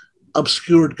distant,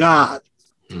 obscured God.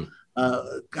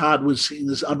 God was seen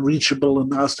as unreachable in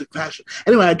Gnostic fashion.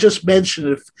 Anyway, I just mentioned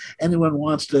if anyone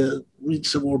wants to read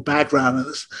some more background on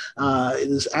this,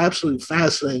 it is absolutely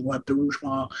fascinating what de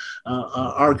Rougemont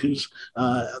argues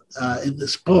in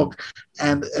this book.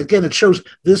 And again, it shows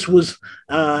this was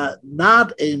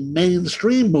not a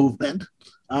mainstream movement.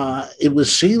 It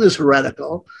was seen as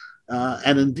heretical.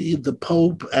 And indeed, the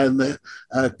Pope and the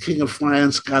King of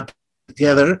France got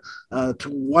together to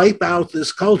wipe out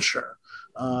this culture.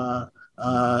 But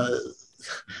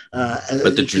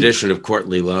the tradition of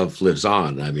courtly love lives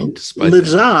on. I mean,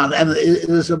 lives on, and it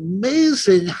is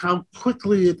amazing how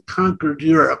quickly it conquered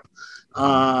Europe.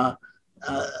 There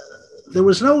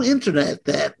was no internet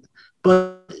then,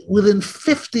 but within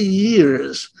 50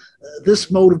 years,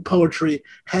 this mode of poetry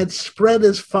had spread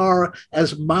as far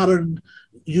as modern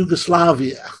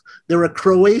Yugoslavia. There are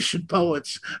Croatian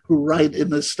poets who write in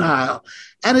this style.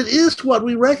 And it is what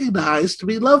we recognize to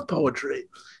be love poetry.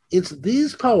 It's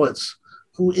these poets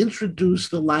who introduce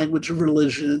the language of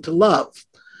religion into love.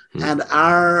 And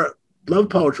our love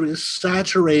poetry is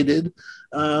saturated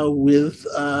with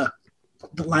the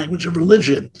language of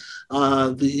religion.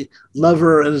 The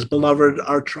lover and his beloved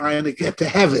are trying to get to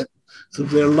heaven through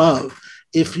their love.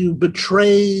 If you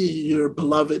betray your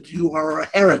beloved, you are a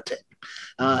heretic.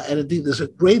 And indeed, there's a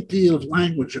great deal of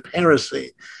language of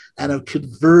heresy and of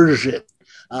conversion.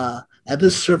 And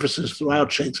this surfaces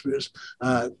throughout Shakespeare's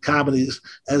comedies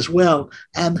as well.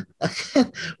 And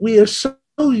again, we are so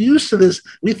used to this.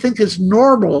 We think it's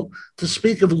normal to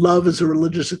speak of love as a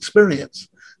religious experience.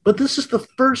 But this is the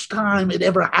first time it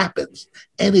ever happens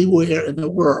anywhere in the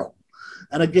world.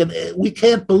 And again, we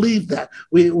can't believe that.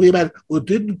 We imagine, well,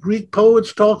 didn't Greek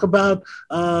poets talk about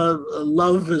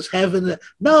love as heaven?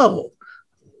 No.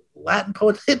 Latin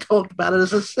poets, they talked about it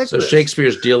as a sickness. So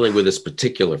Shakespeare's dealing with this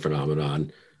particular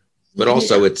phenomenon, but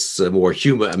also it's more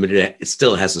human. I mean, it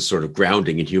still has a sort of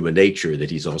grounding in human nature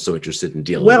that he's also interested in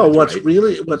dealing with. Well, what's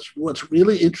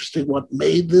really interesting, what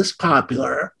made this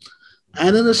popular,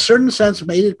 and in a certain sense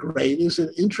made it great, is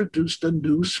it introduced a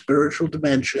new spiritual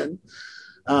dimension,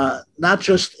 not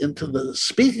just into the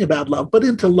speaking about love, but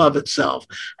into love itself.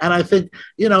 And I think,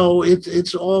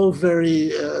 it's all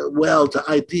very well to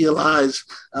idealize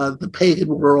the pagan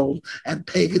world, and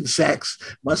pagan sex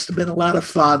must have been a lot of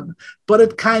fun, but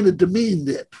it kind of demeaned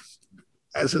it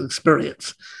as an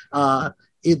experience.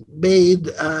 It made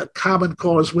common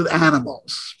cause with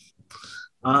animals.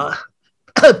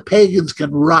 Pagans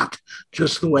can rot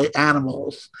just the way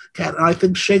animals can. And I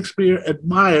think Shakespeare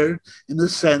admired, in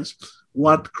this sense,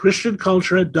 what Christian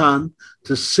culture had done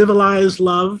to civilize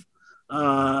love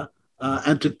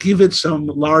and to give it some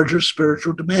larger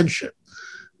spiritual dimension.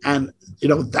 And,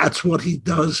 that's what he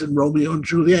does in Romeo and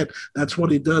Juliet. That's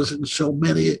what he does in so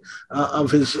many of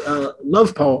his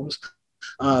love poems.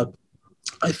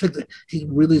 I think that he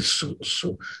really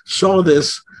saw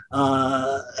this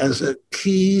as a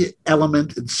key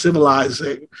element in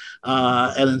civilizing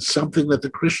and in something that the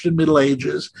Christian Middle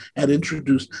Ages had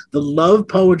introduced. The love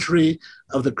poetry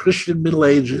of the Christian Middle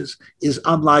Ages is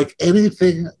unlike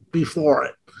anything before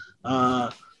it.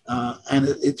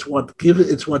 has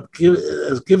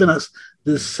given us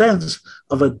this sense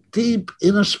of a deep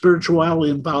inner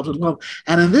spirituality involved in love.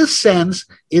 And in this sense,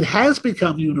 it has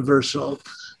become universal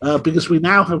because we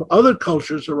now have other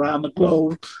cultures around the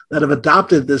globe that have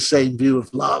adopted this same view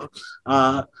of love.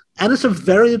 And it's a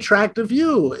very attractive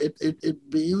view. It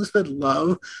means that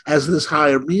love has this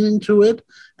higher meaning to it,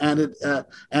 and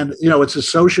it's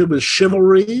associated with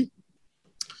chivalry.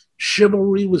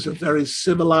 Chivalry was a very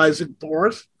civilizing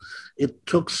force. It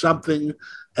took something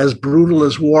as brutal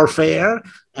as warfare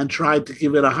and tried to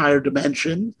give it a higher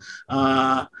dimension.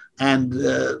 There's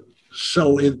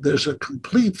a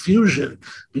complete fusion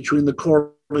between the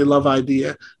courtly love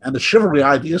idea and the chivalry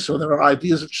idea. So there are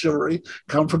ideas of chivalry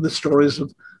come from the stories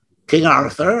of King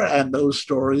Arthur, and those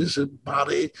stories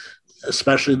embody,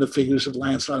 especially the figures of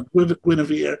Lancelot and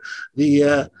Guinevere,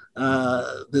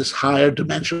 this higher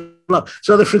dimension of love.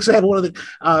 So, for example,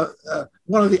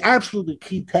 one of the absolutely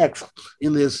key texts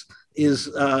in this is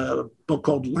a book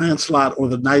called Lancelot or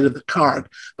the Knight of the Cart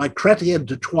by Chrétien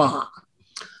de Troyes.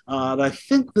 And I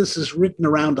think this is written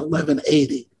around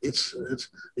 1180. It's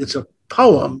a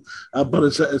poem, but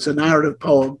it's a narrative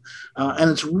poem, and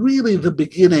it's really the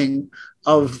beginning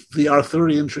of the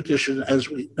Arthurian tradition as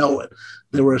we know it.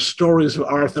 There were stories of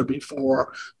Arthur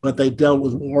before, but they dealt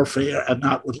with warfare and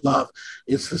not with love.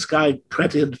 It's this guy,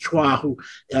 Chrétien de Troyes, who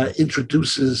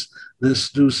introduces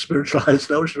this new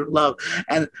spiritualized notion of love.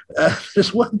 And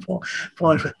there's one point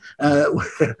where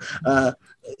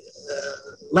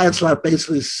Lancelot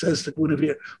basically says to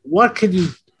Guinevere, what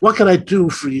can I do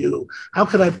for you? How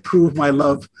can I prove my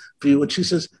love for you? And she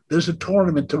says, there's a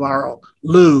tournament tomorrow.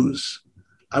 Lose.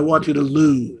 I want you to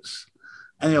lose.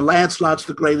 And Lancelot's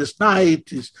the greatest knight.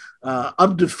 He's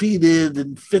undefeated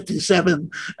in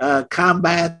 57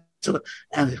 combats.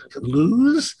 And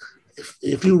lose?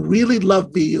 If you really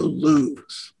love me, you'll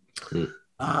lose.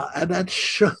 And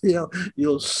that's,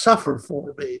 you'll suffer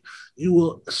for me. You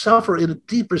will suffer in a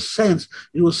deeper sense.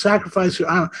 You will sacrifice your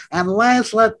honor. And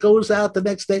Lancelot goes out the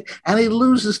next day and he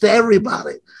loses to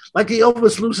everybody. Like he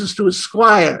almost loses to his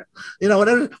squire.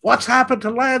 What's happened to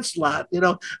Lancelot?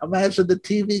 Imagine the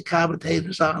TV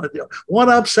commentators on it. One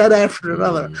upset after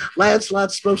another.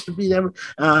 Lancelot's supposed to beat every,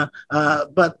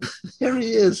 but here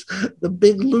he is, the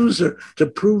big loser, to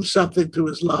prove something to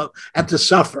his love and to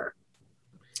suffer.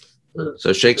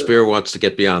 So Shakespeare wants to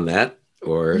get beyond that,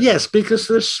 or yes, because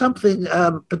there's something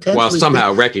potentially. While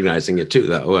somehow recognizing it too,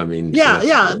 though. I mean,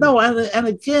 no, and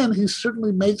again, he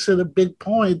certainly makes it a big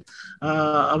point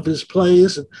of his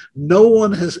plays. No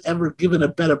one has ever given a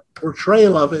better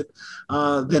portrayal of it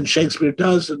than Shakespeare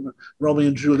does in Romeo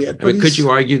and Juliet. I mean, could you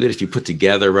argue that if you put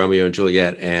together Romeo and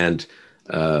Juliet and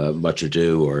Much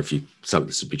Ado, or if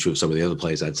this would be true of some of the other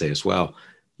plays, I'd say as well,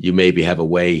 you maybe have a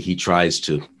way he tries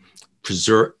to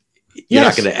preserve. You're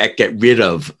not going to get rid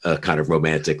of a kind of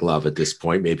romantic love at this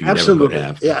point. Maybe you never would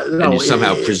have. And you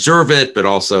somehow preserve it, but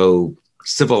also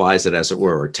civilize it, as it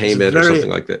were, or tame it, or something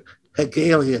like that.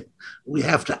 Hegelian. We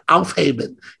have to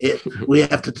aufheben it. We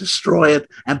have to destroy it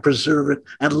and preserve it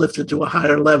and lift it to a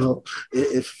higher level,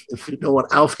 if you know what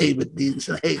aufheben means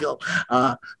in Hegel.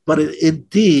 But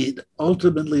indeed,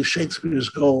 ultimately, Shakespeare's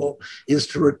goal is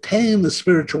to retain the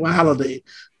spirituality,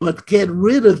 but get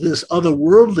rid of this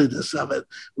otherworldliness of it,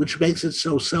 which makes it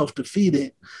so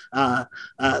self-defeating. Now,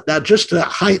 just to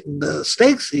heighten the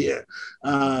stakes here,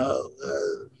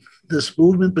 this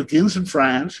movement begins in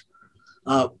France,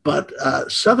 but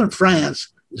southern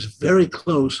France is very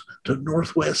close to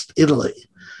northwest Italy.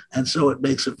 And so it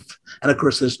makes it, and of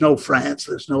course, there's no France,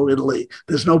 there's no Italy,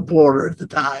 there's no border at the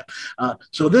time.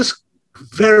 So this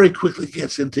very quickly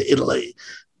gets into Italy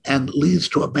and leads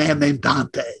to a man named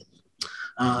Dante.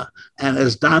 And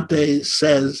as Dante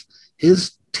says,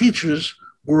 his teachers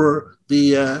were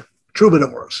the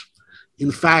troubadours.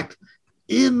 In fact,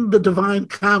 in the Divine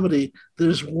Comedy,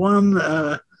 there's one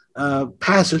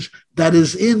passage that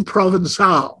is in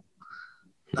Provençal,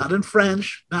 not in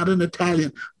French, not in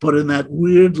Italian, but in that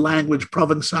weird language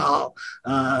Provençal,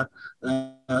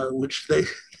 which they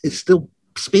still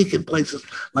speak in places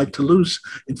like Toulouse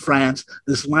in France,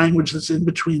 this language that's in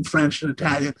between French and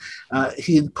Italian.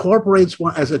 He incorporates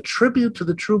one as a tribute to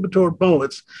the troubadour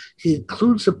poets. He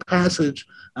includes a passage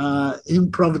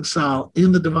in Provençal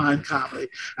in the Divine Comedy.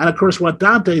 And of course, what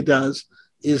Dante does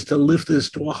is to lift this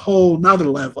to a whole nother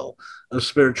level of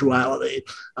spirituality.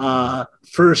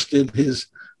 First in his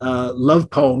love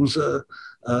poems, a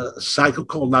cycle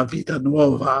called La Vita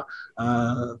Nuova,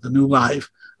 the New Life.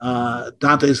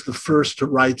 Dante is the first to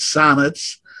write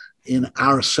sonnets in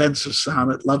our sense of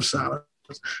sonnet, love sonnets.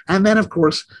 And then, of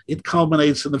course, it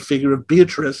culminates in the figure of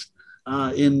Beatrice,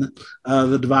 in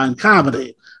the Divine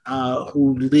Comedy,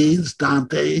 who leads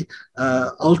Dante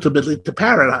ultimately to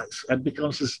paradise and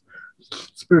becomes his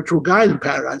spiritual guide in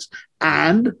paradise.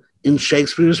 And in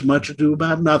Shakespeare's Much Ado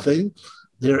About Nothing,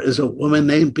 there is a woman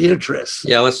named Beatrice.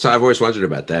 Yeah, let's talk. I've always wondered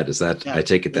about that. Is that, I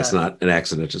take it that's not an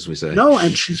accident, as we say? No,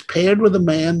 and she's paired with a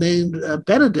man named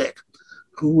Benedict,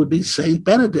 who would be Saint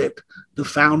Benedict, the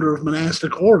founder of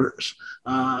monastic orders.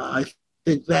 I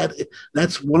think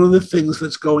that's one of the things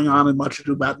that's going on in Much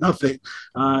Ado About Nothing.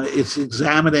 It's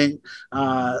examining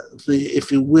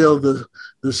if you will,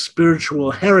 the spiritual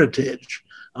heritage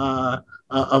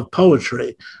of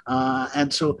poetry.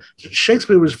 And so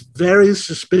Shakespeare was very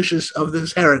suspicious of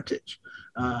this heritage.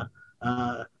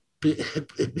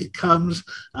 It becomes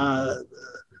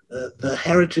the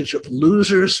heritage of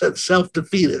losers and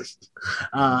self-defeatists,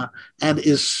 and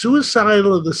is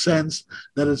suicidal in the sense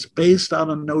that it's based on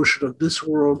a notion of this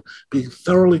world being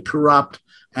thoroughly corrupt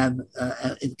and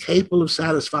incapable of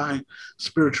satisfying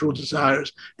spiritual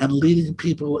desires and leading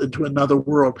people into another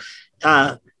world.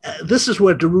 This is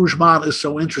where de Rougemont is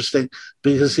so interesting,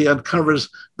 because he uncovers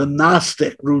the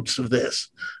Gnostic roots of this.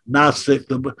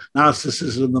 Gnosticism,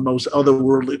 the most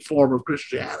otherworldly form of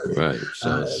Christianity. Right.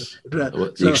 So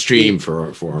the extreme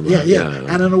form. Yeah.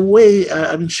 And in a way,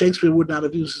 Shakespeare would not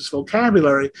have used his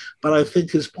vocabulary, but I think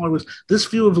his point was this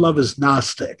view of love is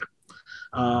Gnostic.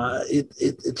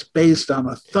 It's based on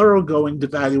a thoroughgoing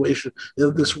devaluation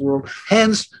of this world,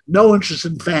 hence no interest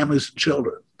in families and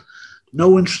children.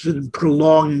 No interest in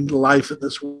prolonging the life in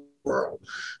this world.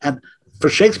 And for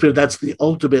Shakespeare, that's the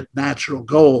ultimate natural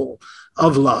goal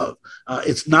of love.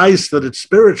 It's nice that it's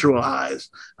spiritualized,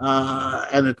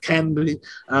 and it can be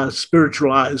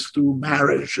spiritualized through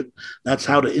marriage, and that's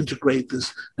how to integrate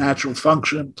this natural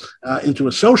function into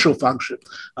a social function.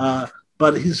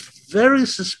 But he's very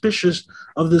suspicious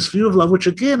of this view of love, which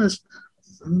again is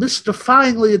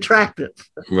mystifyingly attractive.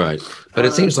 Right. But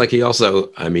it seems like he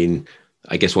also,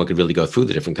 I guess one could really go through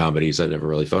the different comedies. I never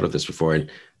really thought of this before, and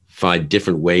find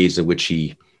different ways in which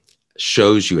he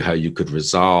shows you how you could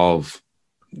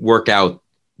work out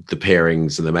the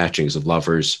pairings and the matchings of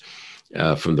lovers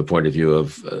from the point of view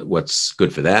of what's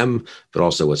good for them, but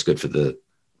also what's good for the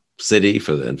city,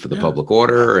 for the public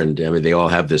order. And they all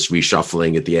have this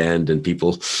reshuffling at the end, and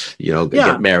people,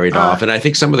 get married off. And I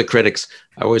think some of the critics,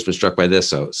 I've always been struck by this.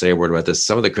 So say a word about this.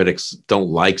 Some of the critics don't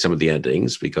like some of the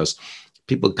endings because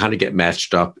people kind of get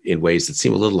matched up in ways that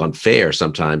seem a little unfair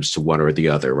sometimes to one or the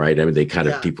other, right? They kind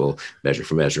of people measure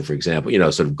for measure, for example,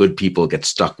 sort of good people get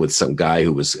stuck with some guy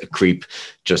who was a creep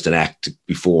just an act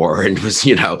before and was,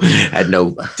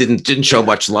 didn't show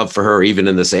much love for her, even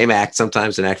in the same act,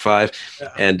 sometimes in Act 5.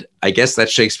 Yeah. And I guess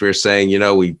that's Shakespeare saying,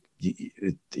 you're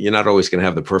not always going to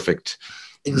have the perfect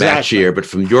match here, but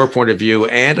from your point of view,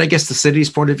 and I guess the city's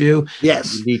point of view,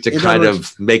 yes, you need to kind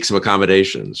of make some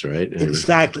accommodations, right?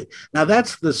 Exactly. Now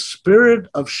that's the spirit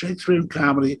of Shakespearean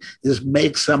comedy, is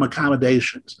make some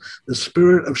accommodations. The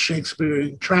spirit of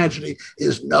Shakespearean tragedy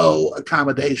is no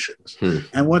accommodations.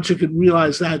 And once you can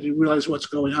realize that, you realize what's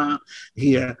going on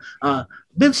here.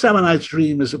 Midsummer Night's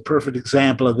Dream is a perfect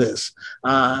example of this,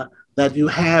 that you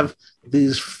have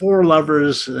these four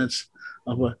lovers, and it's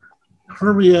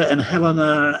Hermia and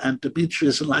Helena and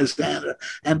Demetrius and Lysander,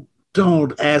 and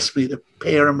don't ask me to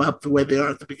pair them up the way they are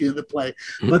at the beginning of the play.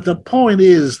 But the point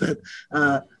is that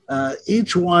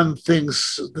each one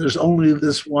thinks there's only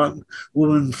this one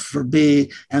woman for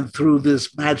me, and through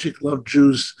this magic love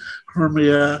juice,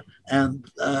 Hermia and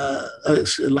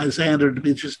Lysander and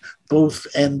Demetrius both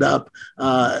end up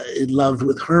in love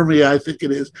with Hermia, I think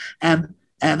it is. And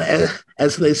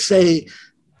as they say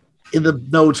in the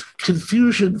notes,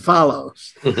 confusion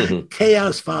follows,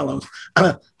 chaos follows.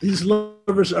 These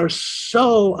lovers are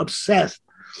so obsessed.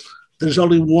 There's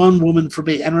only one woman for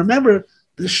me. And remember,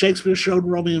 this Shakespeare showed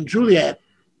Romeo and Juliet,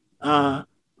 but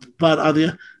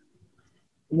on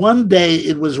one day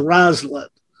it was Rosalind.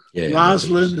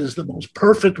 Rosalind is the most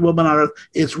perfect woman on earth.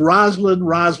 It's Rosalind,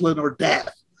 or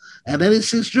death. And then he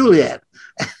sees Juliet.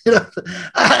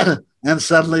 And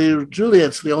suddenly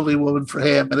Juliet's the only woman for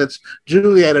him, and it's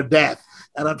Juliet or death.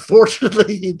 And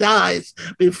unfortunately, he dies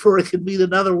before he can meet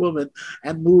another woman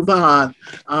and move on.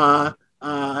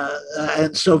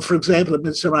 And so, for example, in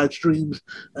Midsummer Night's Dream,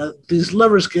 these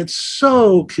lovers get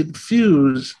so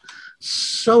confused,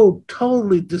 so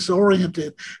totally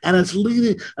disoriented, and it's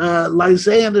leading.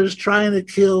 Lysander's trying to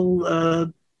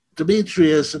kill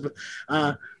Demetrius,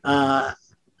 and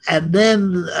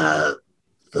then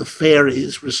the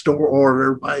fairies restore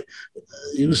order by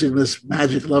using this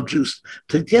magic love juice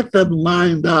to get them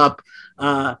lined up,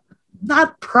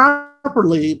 not properly,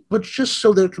 properly, but just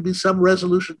so there can be some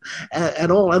resolution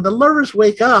at all. And the lovers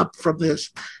wake up from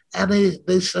this, and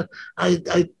they say,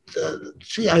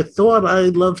 gee, I thought I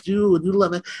loved you and you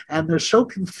love me," and they're so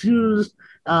confused,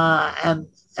 and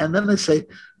then they say,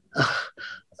 uh,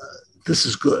 "This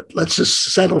is good. Let's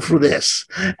just settle for this."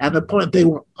 And the point, they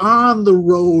were on the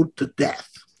road to death.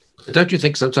 Don't you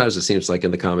think sometimes it seems like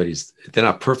in the comedies, they're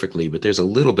not perfectly, but there's a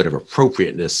little bit of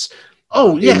appropriateness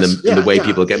in the way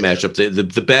people get matched up.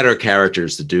 The better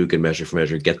characters, the Duke and Measure for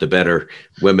Measure, get the better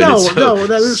women. No,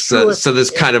 that is true. So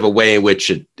there's kind of a way in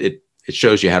which it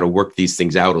shows you how to work these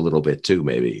things out a little bit too,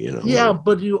 maybe, you know. Yeah,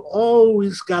 but you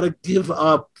always got to give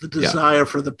up the desire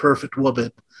for the perfect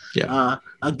woman. Yeah.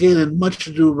 Again, in Much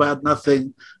Ado About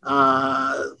Nothing,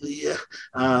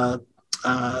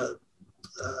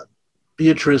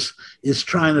 Beatrice is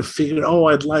trying to figure,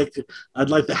 I'd like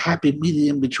the happy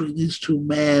medium between these two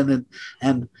men,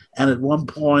 and at one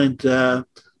point,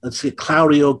 let's see,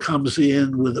 Claudio comes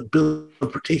in with a bill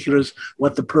of particulars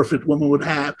what the perfect woman would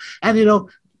have, and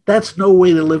that's no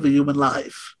way to live a human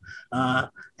life,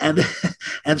 and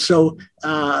so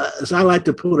as I like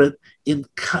to put it, in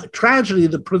tragedy,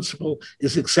 the principle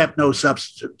is accept no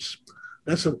substitutes.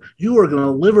 You are going to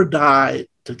live or die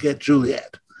to get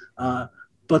Juliet.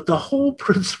 But the whole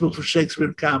principle for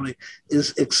Shakespearean comedy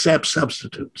is accept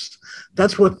substitutes.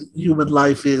 That's what human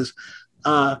life is.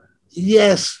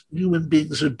 Yes, human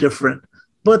beings are different,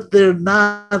 but they're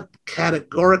not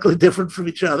categorically different from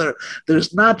each other.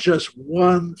 There's not just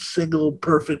one single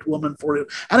perfect woman for you.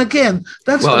 And again,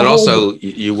 that's and also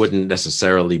you wouldn't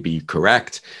necessarily be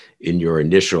correct in your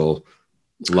initial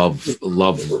love,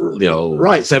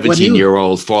 right.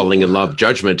 17-year-old falling in love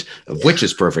judgment of which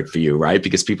is perfect for you, right?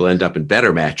 Because people end up in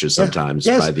better matches sometimes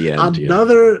by the end.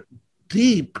 Another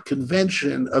deep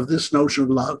convention of this notion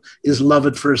of love is love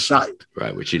at first sight.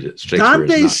 Right, which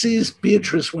Dante sees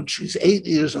Beatrice when she's 8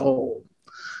 years old.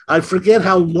 I forget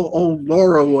how old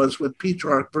Laura was when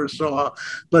Petrarch first saw her,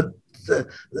 but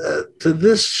to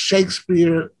this,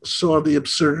 Shakespeare saw the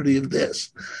absurdity of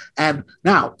this. And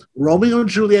now, Romeo and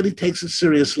Juliet, he takes it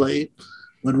seriously.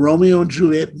 When Romeo and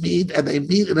Juliet meet, and they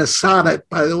meet in a sonnet,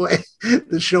 by the way,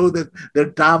 to show that they're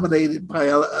dominated by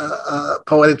a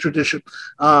poetic tradition,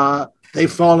 they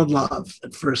fall in love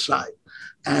at first sight.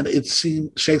 And it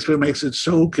seems Shakespeare makes it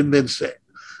so convincing.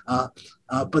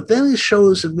 But then he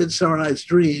shows in Midsummer Night's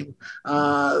Dream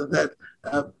that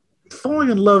falling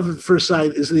in love at first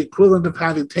sight is the equivalent of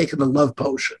having taken a love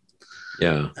potion.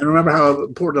 Yeah. And remember how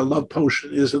important a love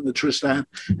potion is in the Tristan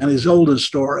and Isolde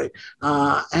story.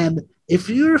 And if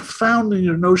you're founding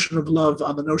your notion of love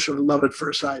on the notion of love at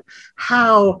first sight,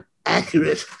 how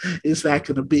accurate is that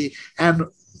going to be? And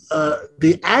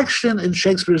the action in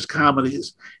Shakespeare's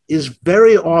comedies is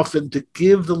very often to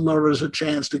give the lovers a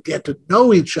chance to get to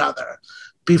know each other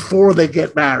before they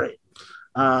get married.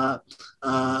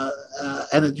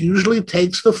 And it usually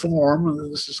takes the form,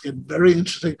 and this is getting very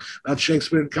interesting about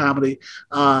Shakespearean comedy,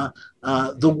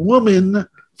 the woman,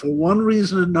 for one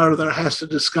reason or another, has to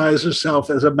disguise herself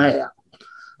as a man.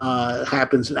 It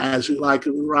happens in As You Like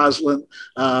It with Rosalind.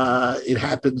 It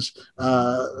happens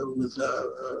with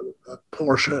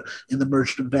Portia in The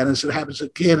Merchant of Venice. It happens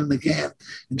again and again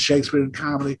in Shakespearean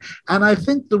comedy. And I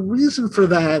think the reason for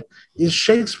that is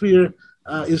Shakespeare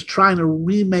is trying to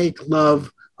remake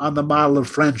love on the model of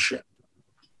friendship.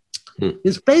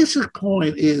 His basic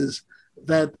point is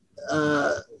that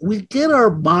we get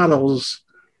our models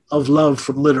of love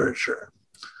from literature.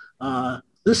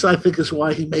 This, I think, is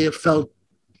why he may have felt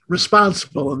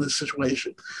responsible in this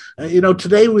situation.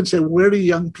 Today we'd say, where do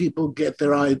young people get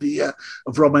their idea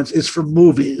of romance? It's from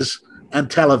movies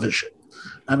and television.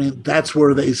 I mean, that's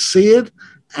where they see it,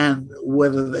 and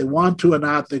whether they want to or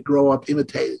not, they grow up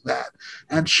imitating that.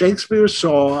 And Shakespeare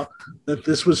saw that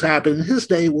this was happening in his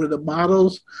day, where the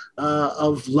models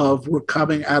of love were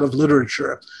coming out of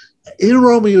literature. In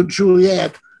Romeo and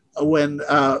Juliet, when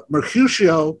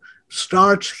Mercutio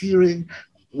starts hearing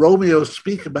Romeo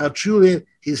speak about Juliet,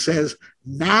 he says,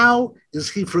 now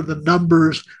is he for the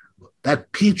numbers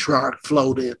that Petrarch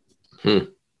flowed in.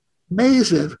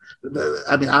 Amazing.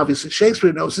 I mean, obviously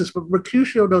Shakespeare knows this, but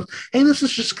Mercutio knows, hey, this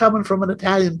is just coming from an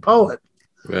Italian poet.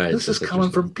 Right. This is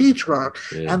coming from Petrarch.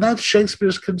 Yeah. And that's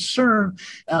Shakespeare's concern,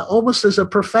 almost as a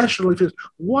professional. He says,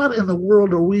 what in the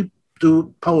world are we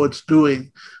poets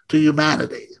doing to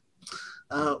humanity?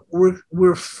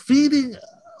 We're feeding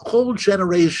whole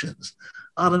generations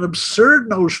on an absurd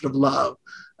notion of love,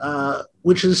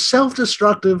 which is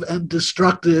self-destructive and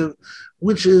destructive,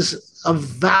 which is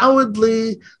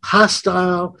avowedly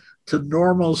hostile to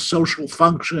normal social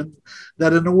function,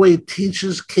 that in a way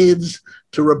teaches kids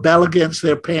to rebel against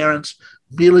their parents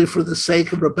merely for the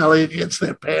sake of rebelling against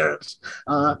their parents.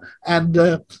 And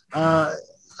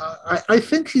I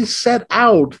think he set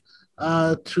out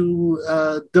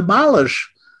to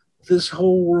demolish this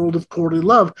whole world of courtly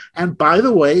love. And by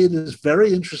the way, it is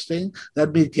very interesting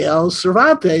that Miguel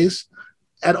Cervantes,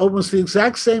 at almost the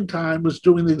exact same time, was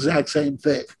doing the exact same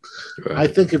thing. Right. I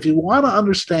think if you want to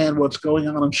understand what's going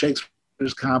on in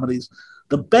Shakespeare's comedies,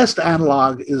 the best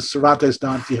analog is Cervantes'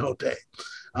 Don Quixote,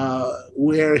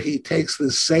 where he takes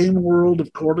this same world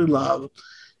of courtly love.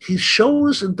 He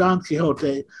shows in Don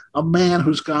Quixote a man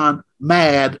who's gone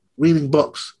mad reading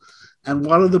books. And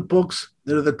one of the books,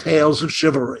 they're the tales of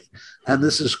chivalry. And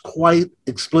this is quite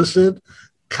explicit.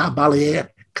 Caballeria,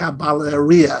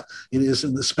 it is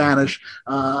in the Spanish.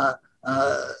 The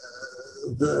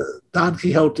Don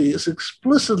Quixote is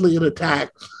explicitly an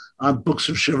attack on books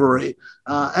of chivalry,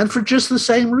 and for just the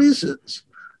same reasons,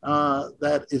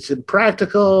 that it's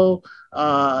impractical,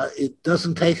 it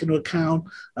doesn't take into account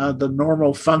the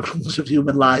normal functions of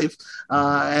human life,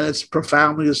 and it's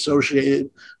profoundly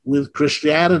associated with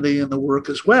Christianity in the work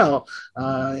as well,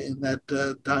 in that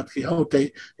Don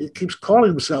Quixote, it keeps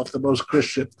calling himself the most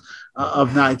Christian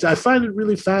of knights. I find it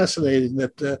really fascinating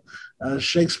that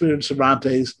Shakespeare and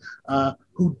Cervantes,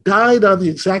 who died on the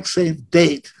exact same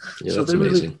date, yeah, so they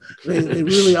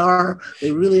really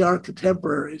are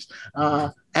contemporaries.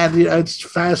 And it's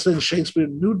fascinating. Shakespeare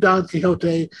knew Don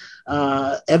Quixote.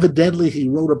 Evidently, he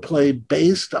wrote a play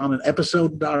based on an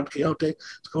episode in Don Quixote.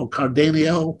 It's called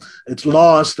Cardenio. It's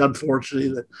lost,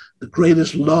 unfortunately, the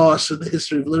greatest loss in the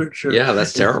history of literature. Yeah,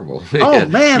 that's terrible. Oh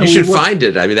man, you should find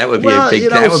it. I mean, that would be a big.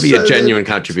 That would be a genuine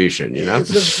contribution. You know,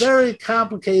 it's a very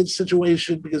complicated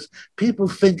situation because people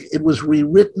think it was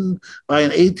rewritten by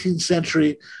an 18th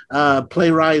century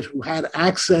playwright who had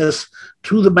access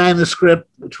to the manuscript,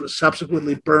 which was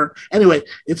subsequently burned. Anyway,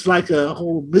 it's like a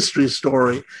whole mystery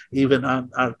story, even on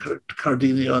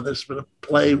Cardenio. There's been a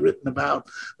play written about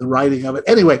the writing of it.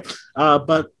 Anyway,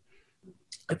 but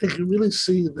I think you really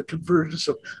see the convergence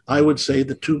of, I would say,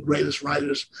 the two greatest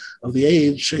writers of the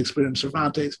age, Shakespeare and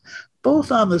Cervantes,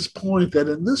 both on this point that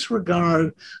in this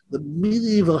regard, the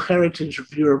medieval heritage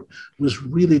of Europe was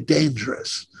really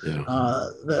dangerous. Yeah.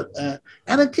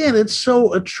 And again, it's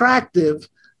so attractive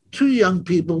to young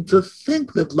people to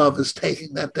think that love is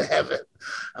taking them to heaven,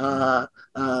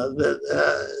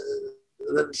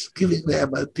 that's giving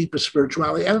them a deeper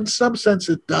spirituality. And in some sense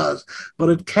it does, but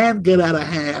it can get out of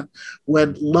hand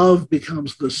when love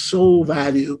becomes the sole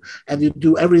value and you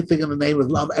do everything in the name of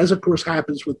love, as of course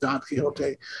happens with Don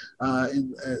Quixote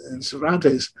in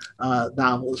Cervantes'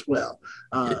 novel as well.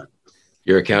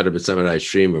 Your account of Midsummer Night's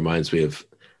Dream reminds me of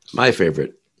my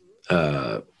favorite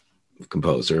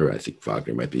composer. I think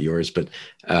Wagner might be yours, but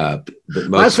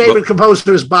my favorite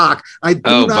composer is Bach. I do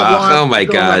not Bach. Want oh my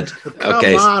God!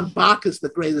 Come on, Bach is the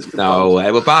greatest composer. No,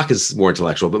 well, Bach is more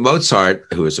intellectual, but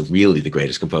Mozart, who is really the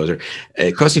greatest composer,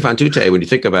 Così fan tutte, when you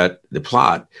think about the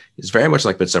plot, is very much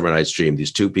like Midsummer Night's Dream.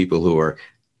 These two people who are,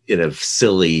 in a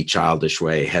silly, childish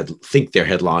way, think they're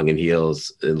headlong in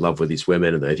heels in love with these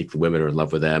women, and they think the women are in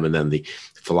love with them. And then the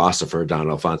philosopher, Don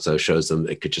Alfonso, shows them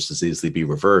it could just as easily be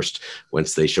reversed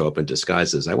once they show up in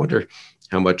disguises. I wonder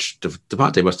how much De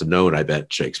Ponte must have known, I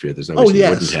bet, Shakespeare. There's no reason he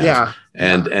wouldn't have. Yeah.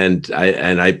 And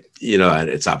I, you know, and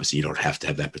it's obviously you don't have to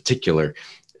have that particular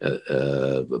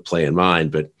play in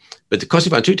mind, but the Così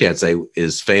fan tutte, I'd say,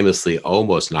 is famously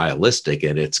almost nihilistic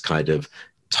in its kind of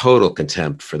total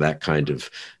contempt for that kind of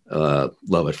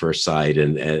love at first sight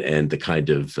and the kind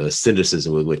of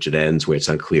cynicism with which it ends, where it's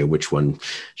unclear which one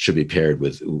should be paired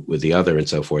with the other and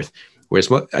so forth.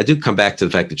 Whereas I do come back to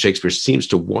the fact that Shakespeare seems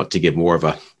to want to give more of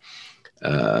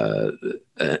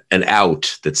an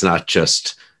out that's not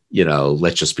just, you know,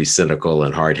 let's just be cynical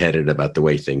and hard-headed about the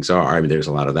way things are. I mean, there's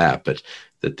a lot of that, but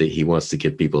that he wants to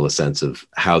give people a sense of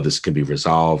how this can be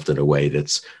resolved in a way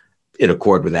that's in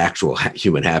accord with actual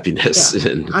human happiness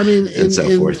and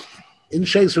so forth. In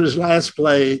Shakespeare's last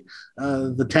play,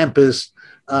 The Tempest,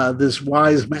 this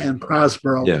wise man,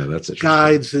 Prospero,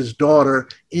 guides his daughter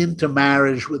into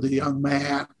marriage with a young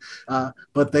man,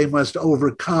 but they must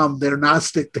overcome their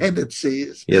Gnostic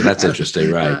tendencies. Yeah, that's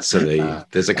interesting, right? So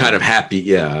there's a kind of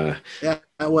happy,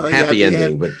 happy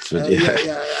ending,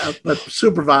 but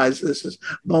supervised. This is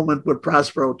moment where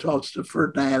Prospero talks to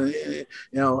Ferdinand, you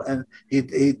know, and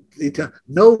he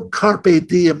no carpe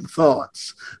diem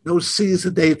thoughts, no seize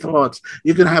the day thoughts.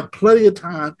 You can have plenty of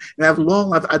time and have long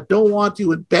life. I don't want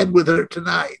you in bed with her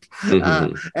tonight.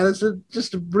 And it's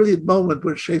just a brilliant moment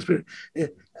where Shakespeare.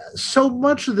 So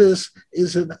much of this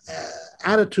is an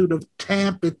attitude of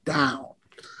tamp it down.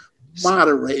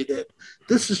 moderate it.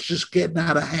 This is just getting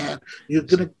out of hand. You're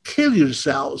going to kill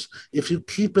yourselves if you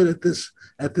keep it at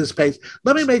this pace.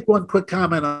 Let me make one quick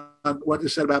comment on what you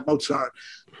said about Mozart.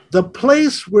 The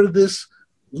place where this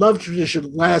love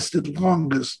tradition lasted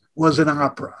longest was in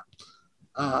opera.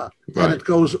 And it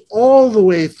goes all the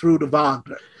way through to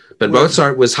Wagner. But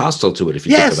Mozart was hostile to it, if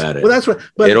you think about it. Well, that's right.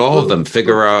 But in all of them,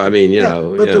 Figaro, I mean, you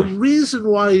know. But the reason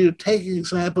why you're taking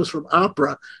examples from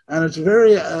opera, and it's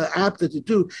very apt that you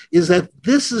do, is that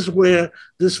this is where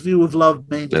this view of love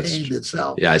maintained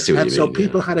itself. Yeah, I see what you mean. And so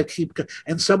people had to keep,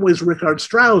 in some ways, Richard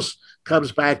Strauss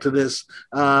comes back to this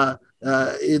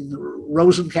in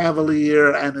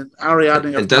Rosenkavalier and in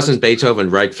Ariadne. And doesn't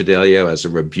Beethoven write Fidelio as a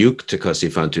rebuke to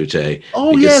Così fan tutte?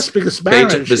 Oh, because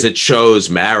marriage. Because it shows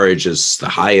marriage as the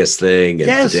highest thing,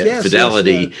 and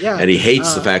fidelity, and he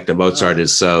hates the fact that Mozart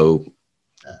is so,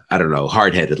 I don't know,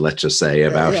 hard-headed, let's just say,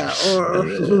 about... or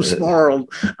loose-moral.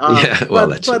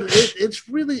 But it's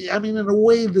really, I mean, in a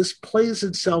way, this plays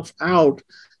itself out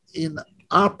in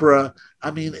opera.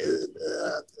 I mean,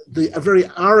 the very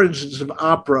origins of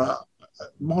opera,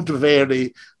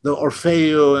 Monteverdi, the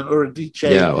Orfeo and Eurydice.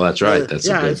 Yeah, well, that's right. That's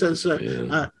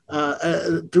de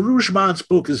Rougemont's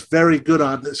book is very good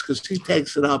on this because he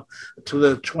takes it up to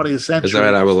the 20th century. Is that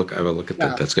right? I will look at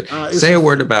that. That's good. Say a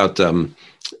word about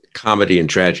comedy and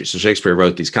tragedy. So Shakespeare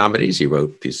wrote these comedies. He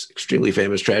wrote these extremely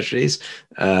famous tragedies.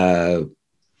 The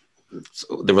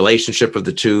relationship of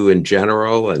the two in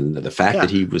general, and the fact that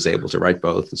he was able to write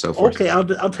both, and so forth. Okay,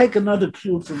 I'll take another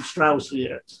cue from Strauss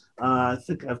here. I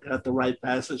think I've got the right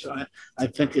passage on it. I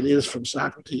think it is from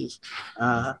Socrates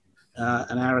and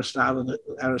Aristophanes.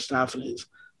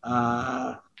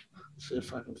 See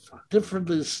if I can find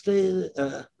differently stated.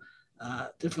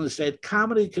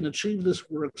 Comedy can achieve this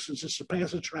work since it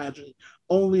surpasses tragedy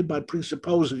only by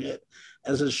presupposing it,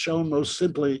 as is shown most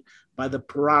simply by the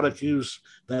parodic use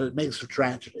that it makes of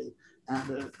tragedy.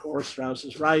 And of course, Strauss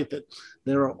is right that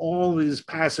there are all these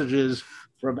passages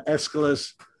from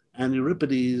Aeschylus and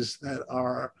Euripides that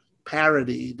are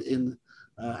parodied in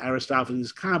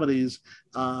Aristophanes' comedies,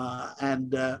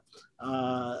 and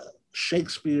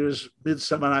Shakespeare's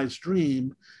Midsummer Night's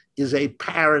Dream is a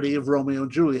parody of Romeo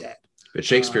and Juliet. But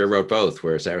Shakespeare wrote both,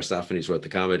 whereas Aristophanes wrote the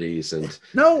comedies and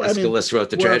Aeschylus wrote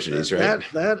the tragedies, right?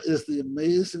 That is the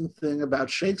amazing thing about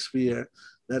Shakespeare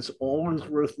that's always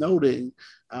worth noting.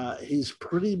 He's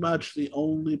pretty much the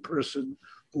only person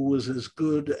who was as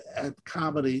good at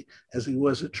comedy as he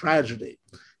was at tragedy.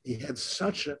 He had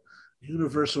such a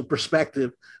universal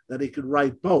perspective that he could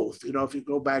write both. You know, if you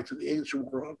go back to the ancient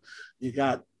world, you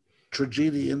got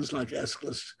tragedians like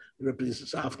Aeschylus, Euripides, and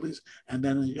Sophocles, and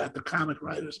then you got the comic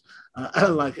writers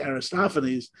like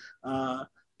Aristophanes.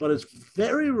 But it's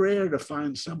very rare to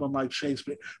find someone like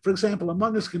Shakespeare. For example,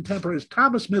 among his contemporaries,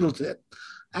 Thomas Middleton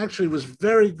actually was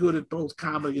very good at both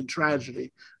comedy and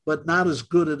tragedy, but not as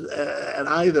good at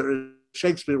either as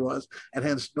Shakespeare was, and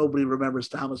hence nobody remembers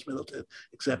Thomas Middleton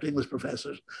except English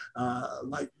professors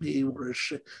like me.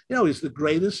 He's the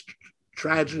greatest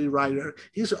tragedy writer.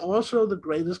 He's also the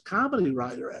greatest comedy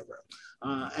writer ever,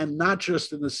 and not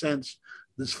just in the sense,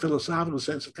 this philosophical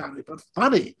sense of comedy, but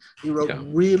funny. He wrote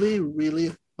really,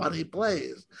 really funny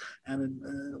plays, and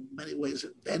in many ways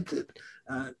invented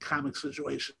comic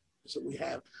situations that we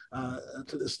have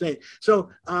to this day. So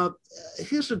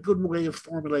here's a good way of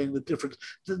formulating the difference.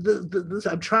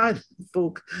 I'm trying to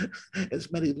invoke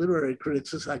as many literary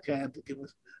critics as I can to give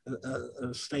us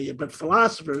a stay, but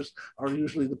philosophers are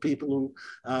usually the people who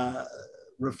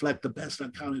reflect the best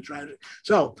on comedy and tragedy.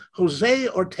 So Jose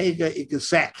Ortega y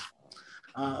Gasset,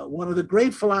 one of the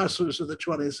great philosophers of the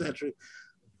 20th century,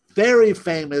 very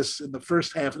famous in the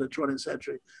first half of the 20th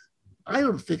century. I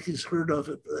don't think he's heard of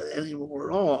it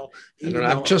anymore at all.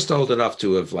 I'm just old enough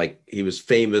to have, he was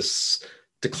famous,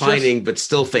 declining, but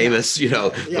still famous,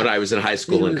 when I was in high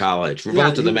school and college.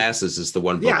 Revolt of the Masses is the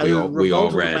one book we all read.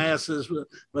 Revolt of the Masses,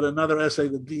 but another essay,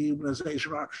 The Dehumanization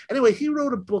of Art. Anyway, he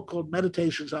wrote a book called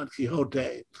Meditations on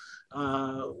Quixote,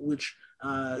 which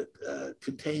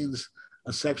contains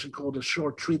a section called A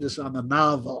Short Treatise on the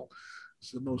Novel. It's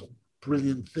the most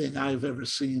brilliant thing I've ever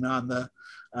seen on the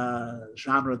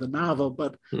genre of the novel,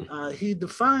 but he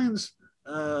defines,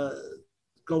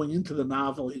 going into the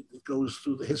novel, he goes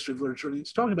through the history of literature, and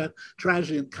he's talking about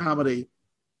tragedy and comedy,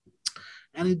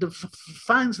 and he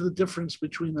defines the difference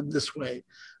between them this way,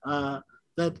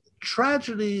 that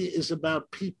tragedy is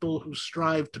about people who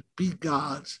strive to be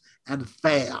gods and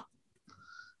fail,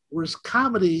 whereas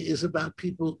comedy is about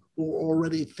people who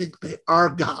already think they are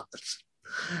gods.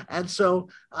 And so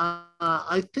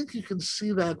I think you can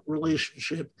see that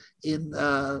relationship in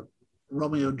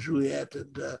Romeo and Juliet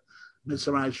and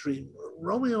Midsummer Night's Dream.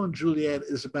 Romeo and Juliet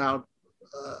is about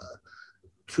uh,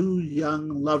 two young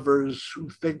lovers who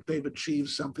think they've achieved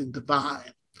something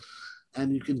divine.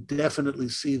 And you can definitely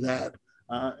see that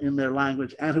in their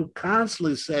language, and who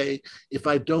constantly say, if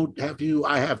I don't have you,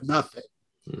 I have nothing.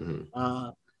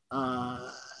 Mm-hmm.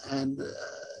 And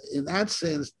in that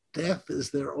sense, death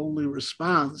is their only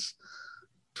response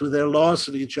to their loss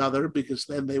of each other, because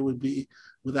then they would be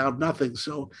without nothing.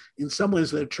 So in some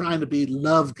ways, they're trying to be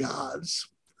love gods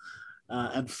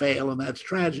and fail, and that's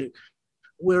tragic.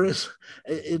 Whereas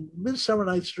in Midsummer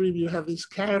Night's Dream, you have these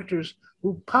characters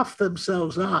who puff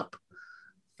themselves up,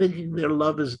 thinking their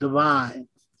love is divine,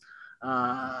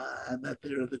 and that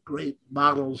they're the great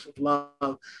models of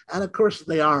love. And of course,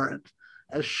 they aren't,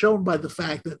 as shown by the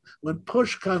fact that when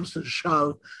push comes to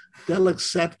shove, they'll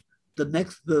accept the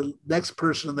next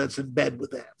person that's in bed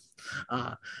with them.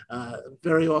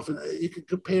 Very often, you can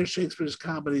compare Shakespeare's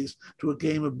comedies to a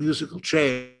game of musical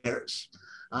chairs.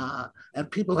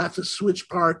 And people have to switch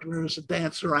partners and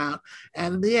dance around.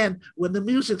 And in the end, when the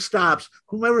music stops,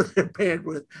 whomever they're paired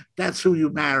with, that's who you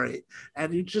marry.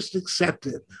 And you just accept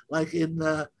it. Like in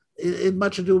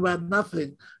Much Ado About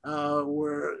Nothing,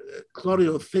 where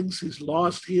Claudio thinks he's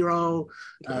lost Hero.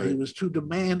 He was too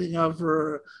demanding of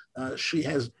her. She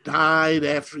has died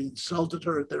after he insulted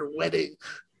her at their wedding,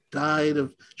 died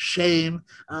of shame,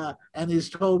 and he's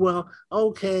told, well,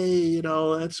 okay,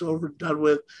 that's over and done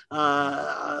with.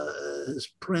 His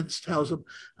prince tells him,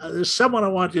 there's someone I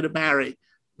want you to marry,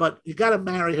 but you got to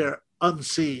marry her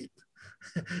unseen.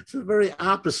 It's the very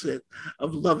opposite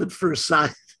of love at first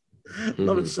sight. Mm-hmm.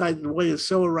 Love at sight in a way is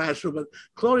so irrational, but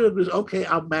Claudia agrees, okay,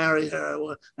 I'll marry her.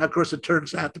 Well, now, of course, it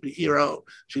turns out to be Hero.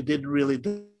 She didn't really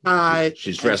die.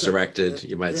 She's resurrected, so,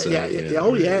 you might say. Yeah.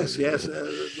 Oh, yes.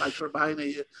 Like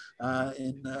Hermione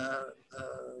in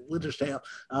Winter's Tale.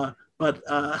 But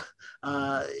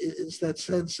it's that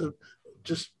sense of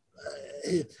just,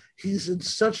 he's in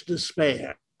such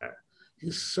despair.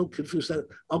 He's so confused that,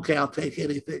 okay, I'll take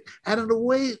anything. And in a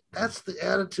way, that's the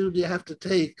attitude you have to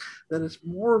take, that it's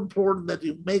more important that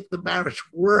you make the marriage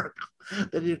work,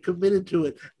 that you're committed to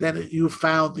it, than that you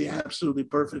found the absolutely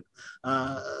perfect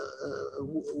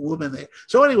woman there.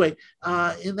 So anyway,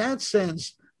 in that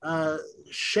sense,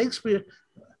 Shakespeare,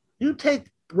 you take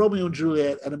Romeo and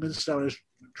Juliet and A Midsummer Night's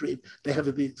Dream, they have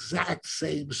the exact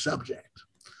same subject,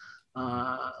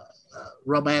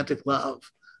 romantic love.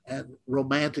 And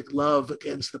romantic love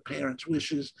against the parents'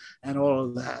 wishes and all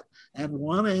of that. And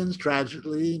one ends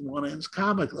tragically and one ends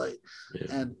comically. Yeah.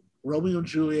 And Romeo and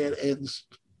Juliet ends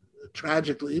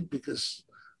tragically because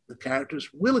the characters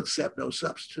will accept no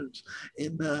substitutes.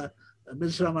 In A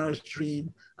Midsummer Night's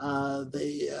Dream,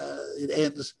 it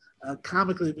ends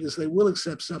comically because they will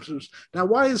accept substitutes. Now,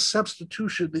 why is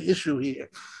substitution the issue here?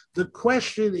 The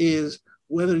question is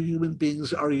whether human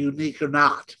beings are unique or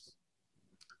not.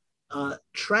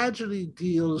 Tragedy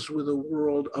deals with a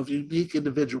world of unique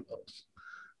individuals,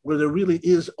 where there really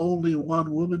is only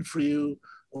one woman for you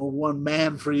or one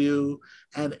man for you,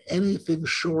 and anything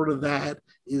short of that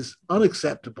is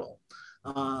unacceptable.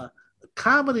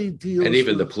 Comedy deals, and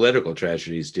even the political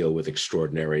tragedies deal with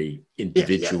extraordinary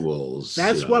individuals. Yeah.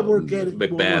 That's what we're getting.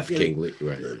 Macbeth, King Lear.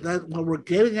 Right. What we're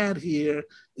getting at here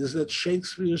is that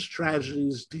Shakespeare's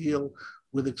tragedies deal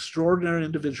with extraordinary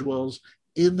individuals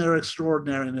in their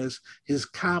extraordinariness. His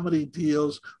comedy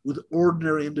deals with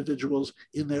ordinary individuals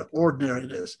in their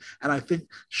ordinariness. And I think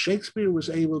Shakespeare was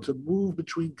able to move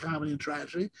between comedy and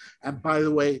tragedy. And by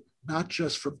the way, not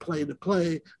just from play to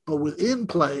play, but within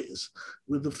plays,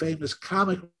 with the famous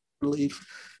comic relief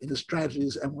in his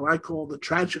tragedies and what I call the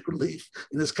tragic relief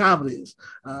in his comedies.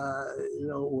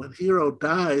 When Hero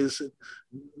dies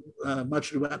in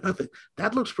Much Ado About Nothing,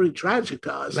 that looks pretty tragic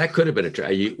to us. That could have been a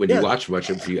tragedy. When you watch Much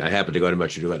Ado, I happened to go to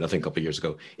Much Ado About Nothing a couple of years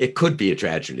ago. It could be a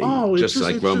tragedy, just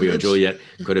like Romeo and Juliet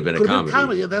could have been a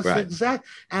comedy. That's right. Exact.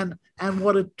 And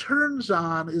what it turns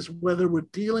on is whether we're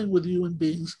dealing with human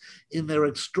beings in their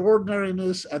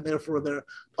extraordinariness and therefore their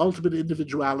ultimate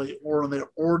individuality, or in their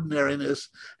ordinariness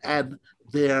and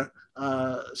their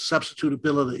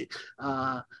substitutability.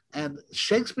 And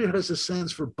Shakespeare has a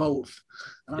sense for both.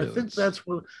 And I think that's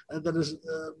what that is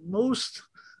most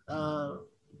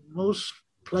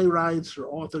playwrights or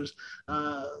authors,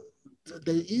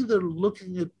 they either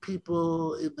looking at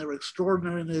people in their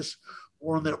extraordinariness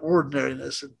or in their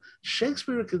ordinariness. And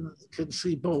Shakespeare can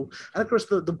see both. And of course,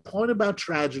 the point about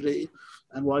tragedy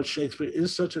and why Shakespeare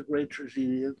is such a great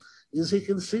tragedian is he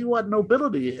can see what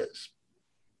nobility is.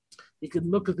 He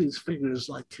can look at these figures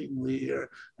like King Lear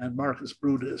and Marcus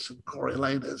Brutus and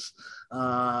Coriolanus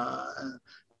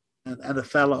and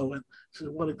Othello, and say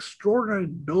what extraordinary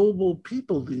noble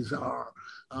people these are.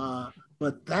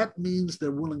 but that means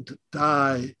they're willing to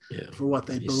die for what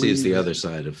they believe. Sees the other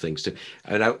side of things too.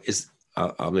 And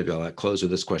I'll close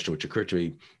with this question, which occurred to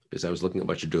me because I was looking at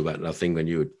what you do about nothing when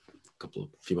you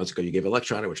few months ago, you gave a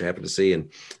lecture on it, which I happened to see.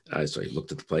 And so I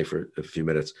looked at the play for a few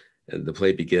minutes, and the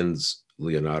play begins,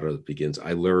 Leonardo begins,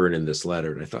 I learn in this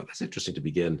letter. And I thought, that's interesting to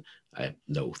begin. I have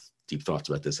no deep thoughts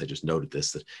about this. I just noted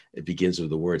this, that it begins with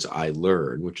the words, I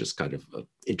learn, which is kind of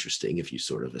interesting if you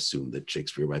sort of assume that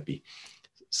Shakespeare might be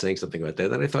saying something about that.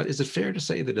 Then I thought, is it fair to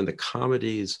say that in the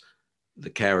comedies, the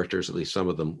characters, at least some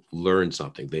of them, learn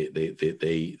something?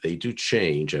 They do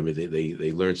change. I mean,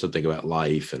 they learn something about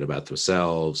life and about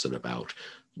themselves and about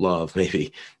love,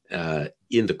 maybe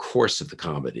in the course of the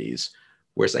comedies.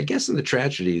 Whereas I guess in the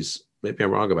tragedies, maybe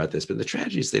I'm wrong about this, but in the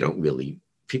tragedies,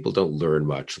 people don't learn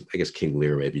much. I guess King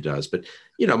Lear maybe does, but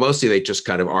mostly they just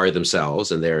kind of are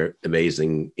themselves, and they're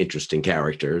amazing, interesting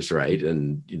characters, right?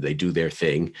 And they do their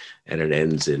thing, and it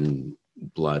ends in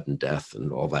blood and death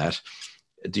and all that.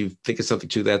 Do you think it's something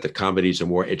to that comedies are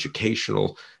more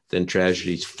educational than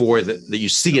tragedies, that you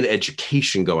see an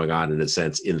education going on, in a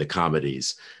sense, in the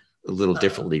comedies a little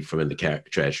differently from in the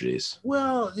tragedies?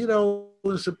 Well,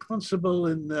 there's a principle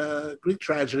in Greek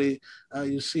tragedy,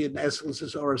 you see in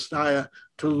Aeschylus's Oresteia,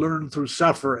 to learn through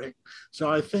suffering.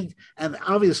 So I think, and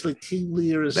obviously King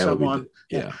Lear is someone,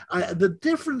 the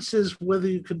difference is whether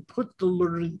you can put the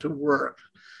learning to work.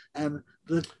 And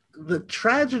the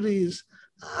tragedies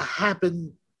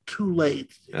happen too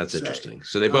late. That's interesting.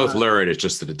 So they both learn. It's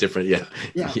just that a different,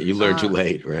 you learn too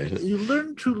late, right? You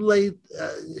learn too late.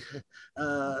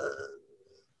 A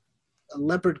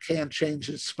leopard can't change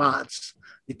its spots.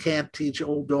 You can't teach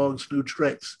old dogs new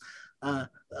tricks.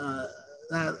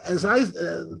 As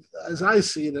I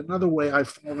see it, another way I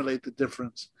formulate the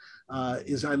difference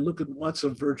is I look at what's a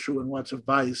virtue and what's a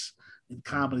vice in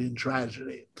comedy and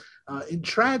tragedy. In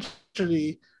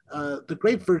tragedy, the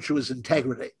great virtue is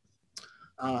integrity.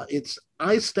 It's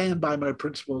I stand by my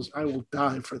principles, I will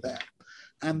die for that.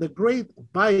 And the great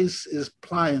vice is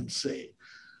pliancy.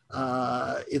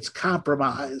 It's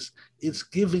compromise. It's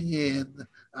giving in.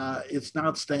 It's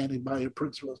not standing by your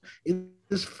principles. It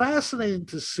is fascinating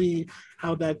to see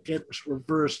how that gets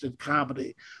reversed in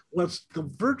comedy. What's the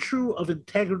virtue of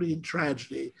integrity in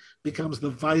tragedy becomes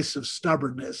the vice of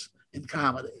stubbornness in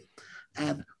comedy.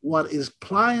 And what is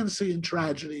pliancy in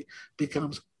tragedy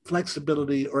becomes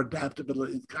flexibility or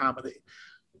adaptability in comedy.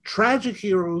 Tragic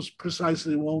heroes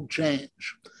precisely won't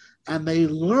change. And they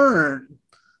learn,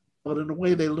 but in a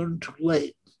way they learn too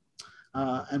late.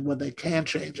 And when they can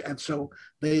change. And so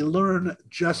they learn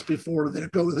just before they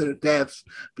go to their deaths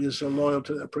because they're loyal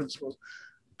to their principles.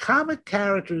 Comic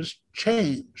characters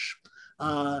change.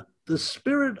 The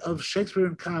spirit of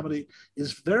Shakespearean comedy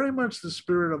is very much the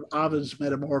spirit of Ovid's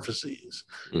Metamorphoses.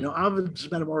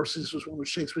 Ovid's Metamorphoses was one of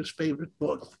Shakespeare's favorite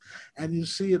books. And you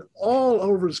see it all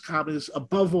over his comedies,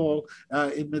 above all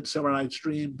in Midsummer Night's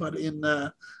Dream, but in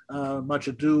Much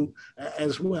Ado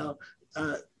as well.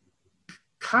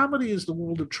 Comedy is the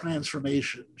world of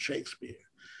transformation, Shakespeare.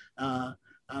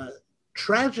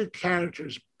 Tragic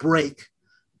characters break,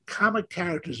 comic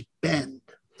characters bend.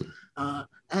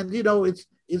 And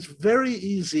it's very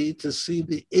easy to see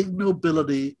the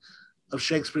ignobility of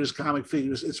Shakespeare's comic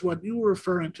figures. It's what you were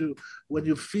referring to when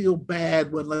you feel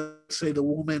bad when, let's say, the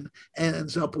woman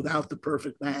ends up without the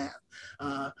perfect man.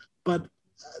 But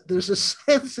there's a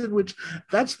sense in which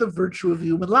that's the virtue of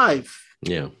human life.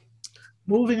 Yeah.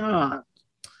 Moving on.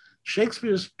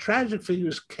 Shakespeare's tragic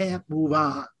figures can't move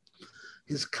on.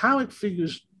 His comic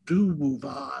figures do move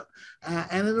on.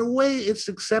 And in a way, it's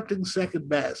accepting second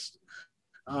best.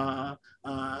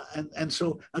 And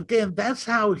so, again, that's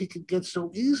how he can get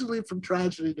so easily from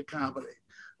tragedy to comedy.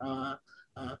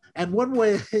 And one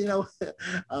way,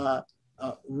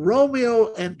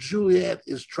 Romeo and Juliet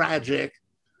is tragic.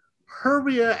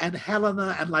 Hermia and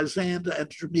Helena and Lysander and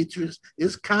Demetrius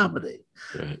is comedy.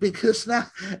 Right. Because now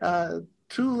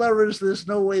two lovers, there's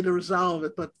no way to resolve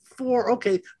it, but four,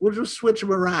 okay, we'll just switch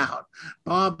them around.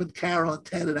 Bob and Carol and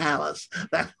Ted and Alice.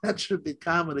 That should be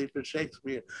comedy for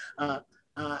Shakespeare.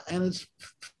 And it's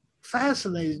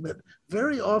fascinating that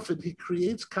very often he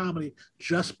creates comedy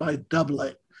just by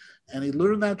doubling. And he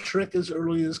learned that trick as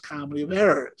early as Comedy of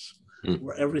Errors,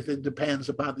 where everything depends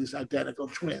upon these identical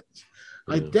twins.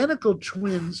 Identical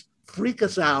twins freak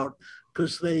us out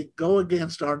because they go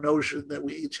against our notion that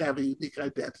we each have a unique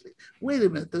identity. Wait a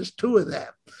minute, there's two of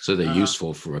them. So they're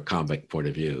useful from a comic point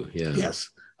of view. Yeah. Yes.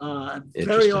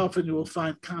 Very often you will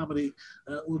find comedy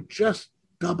will just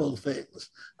double things.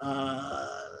 I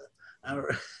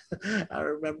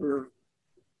remember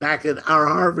back in our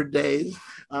Harvard days,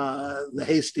 the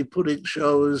Hasty Pudding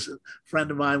shows. A friend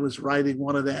of mine was writing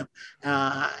one of them,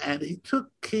 and he took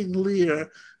King Lear,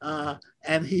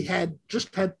 and he had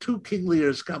just had two King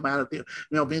Lears come out of the,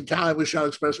 meantime we shall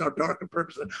express our darker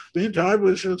purposes. Meantime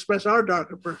we shall express our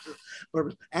darker purposes.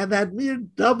 And that mere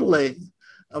doubling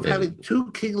of having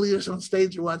two King Lears on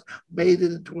stage at once made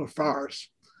it into a farce.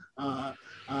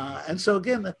 And so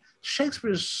again,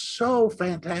 Shakespeare is so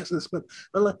fantastic,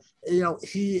 but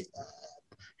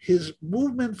his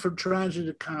movement from tragedy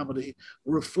to comedy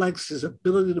reflects his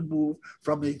ability to move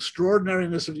from the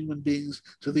extraordinariness of human beings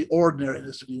to the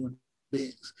ordinariness of human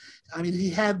beings. I mean, he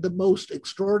had the most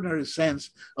extraordinary sense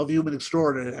of human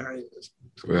extraordinariness.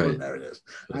 Right.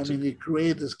 I mean, he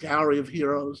created this gallery of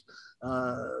heroes.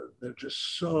 They're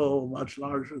just so much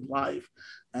larger than life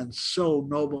and so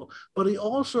noble. But he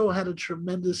also had a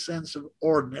tremendous sense of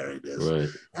ordinariness. Right.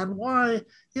 And why,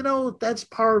 that's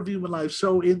part of human life.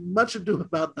 So in Much Ado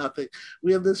About Nothing,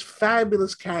 we have this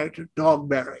fabulous character,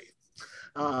 Dogberry.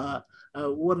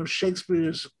 One of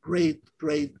Shakespeare's great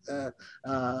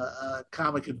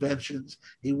comic inventions.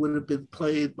 He would have been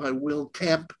played by Will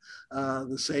Kemp,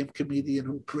 the same comedian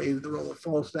who created the role of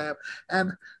Falstaff.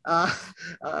 And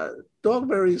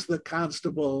Dogberry's the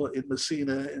constable in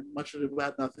Messina in Much Ado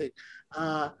About Nothing.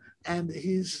 And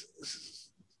he's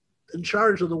in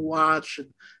charge of the watch and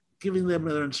giving them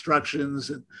their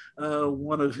instructions. And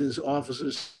one of his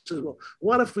officers said, well,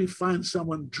 what if we find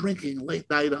someone drinking late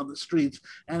night on the streets?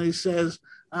 And he says,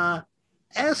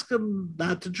 ask him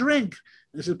not to drink.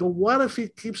 And he said, but what if he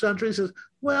keeps on drinking? He says,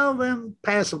 well, then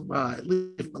pass him by,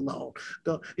 leave him alone.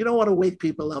 You don't want to wake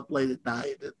people up late at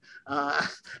night.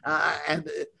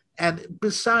 And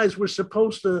besides, we're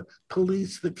supposed to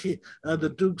police the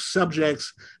Duke's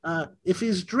subjects. If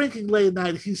he's drinking late at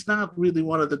night, he's not really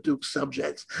one of the Duke's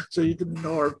subjects, so you can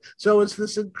ignore him. So it's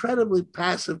this incredibly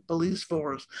passive police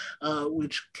force,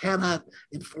 which cannot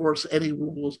enforce any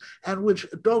rules, and which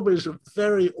Dogberry is a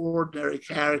very ordinary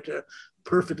character,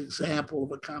 perfect example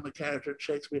of a comic character in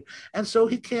Shakespeare. And so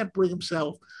he can't bring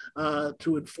himself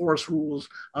to enforce rules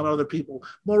on other people.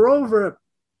 Moreover,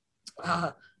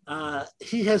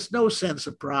 he has no sense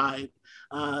of pride.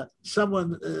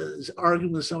 Someone is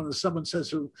arguing with someone, and someone says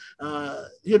to him,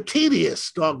 you're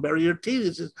tedious, Dogberry, you're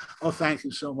tedious. Oh, thank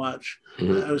you so much.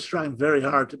 Mm-hmm. I was trying very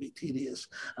hard to be tedious.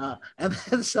 And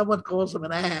then someone calls him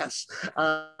an ass.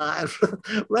 And for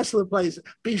the rest of the place,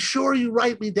 be sure you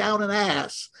write me down an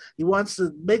ass. He wants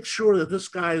to make sure that this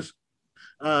guy's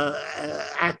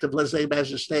act of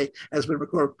lèse-majesté has been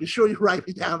recorded. Be sure you write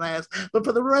me down ass. But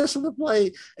for the rest of the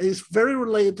play, he's very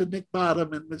related to Nick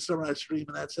Bottom and Midsummer Night's Dream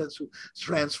in that sense, who's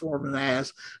transformed an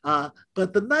ass.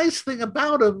 But the nice thing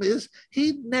about him is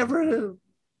he never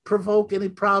provoke any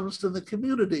problems in the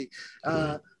community.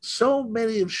 So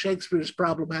many of Shakespeare's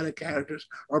problematic characters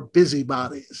are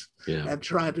busybodies and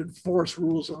trying to enforce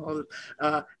rules on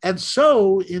others. And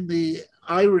so in the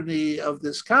irony of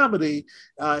this comedy,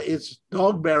 it's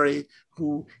Dogberry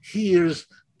who hears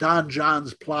Don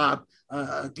John's plot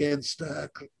against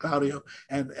Claudio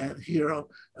and Hero.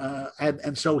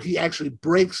 And so he actually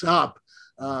breaks up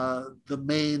the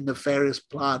main nefarious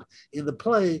plot in the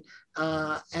play.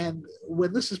 And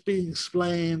when this is being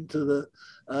explained to the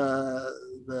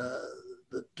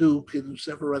Duke and who's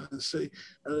ever run the city,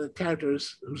 the character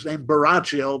who's named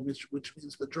Baraccio, which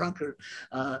means the drunkard,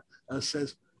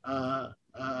 says,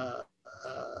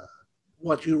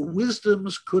 what your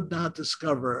wisdoms could not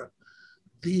discover,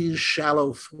 these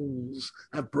shallow fools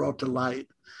have brought to light.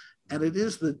 And it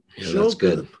is the joke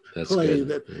of the play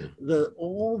that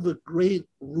all the great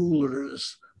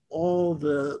rulers, all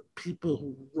the people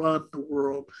who run the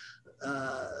world,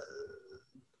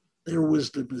 their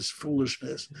wisdom is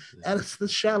foolishness. And it's the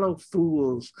shallow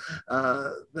fools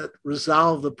that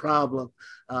resolve the problem.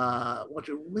 What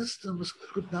your wisdoms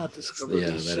could not discover.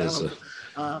 Yeah, that is.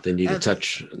 They need a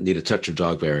touch of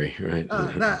Dogberry, right?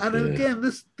 Again,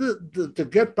 this to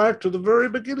get back to the very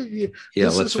beginning here. Yeah,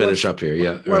 let's finish up here.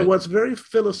 Yeah. Well, what's very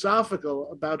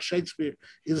philosophical about Shakespeare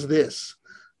is this: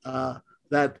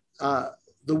 that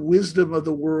the wisdom of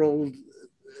the world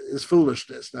is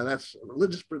foolishness. Now that's a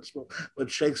religious principle, but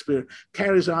Shakespeare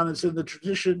carries on. It's in the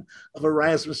tradition of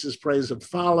Erasmus's praise of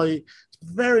folly.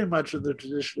 It's very much in the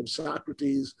tradition of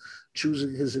Socrates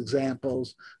choosing his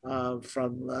examples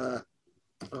from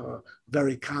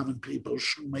very common people,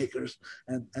 shoemakers,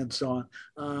 and so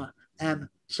on. And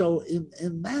so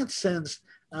in that sense,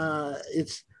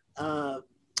 it's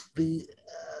the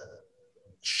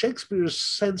Shakespeare's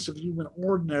sense of human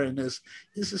ordinariness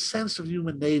is a sense of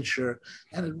human nature,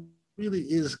 and it really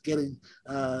is getting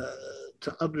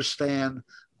to understand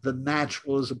the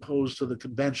natural as opposed to the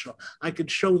conventional. I could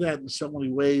show that in so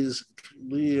many ways,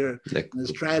 Lear and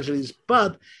his tragedies,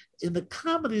 but in the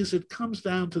comedies, it comes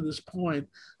down to this point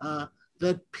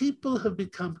that people have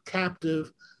become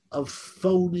captive of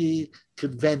phony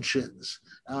conventions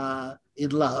in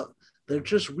love. They're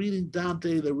just reading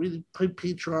Dante, they're reading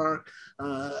Petrarch,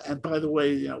 and by the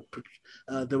way,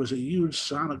 there was a huge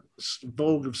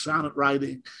vogue of sonnet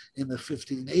writing in the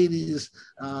 1580s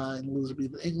in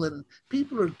Elizabethan England.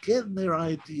 People are getting their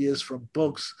ideas from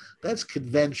books. That's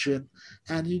convention,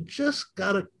 and you just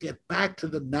got to get back to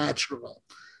the natural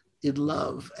in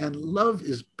love. And love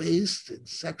is based in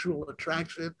sexual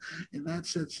attraction. In that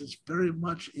sense, it's very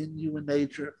much in human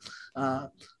nature.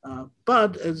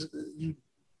 But as you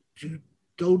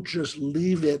don't just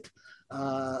leave it in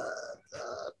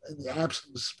the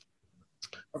absence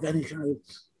of any kind of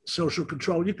social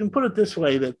control. You can put it this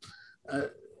way, that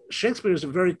Shakespeare is a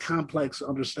very complex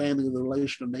understanding of the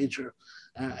relation of nature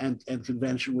and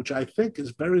convention, which I think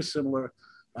is very similar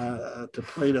to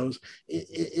Plato's.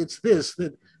 It's this,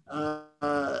 that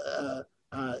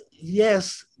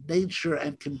yes, nature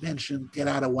and convention get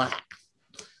out of whack.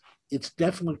 It's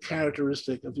definitely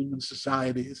characteristic of human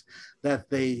societies that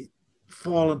they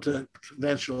fall into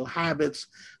conventional habits.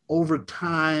 Over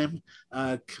time,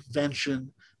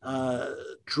 convention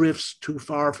drifts too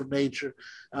far from nature.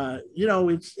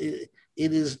 It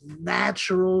is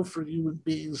natural for human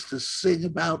beings to sing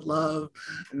about love.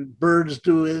 And birds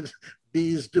do it,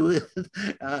 bees do it.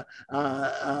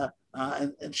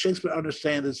 And Shakespeare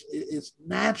understands it's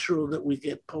natural that we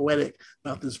get poetic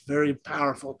about this very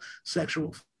powerful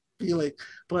sexual feeling,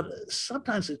 but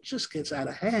sometimes it just gets out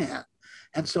of hand.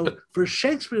 And so for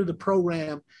Shakespeare, the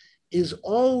program is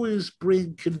always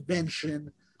bring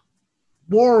convention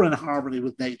more in harmony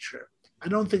with nature. I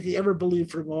don't think he ever believed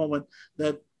for a moment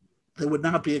that there would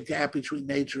not be a gap between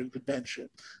nature and convention,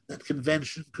 that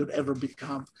convention could ever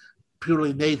become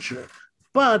purely nature.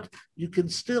 But you can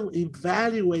still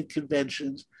evaluate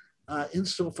conventions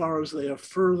insofar as they are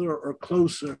further or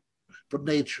closer from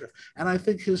nature. And I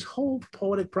think his whole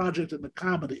poetic project in the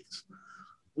comedies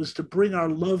was to bring our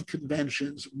love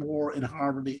conventions more in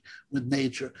harmony with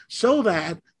nature, so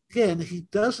that, again, he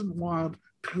doesn't want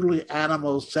purely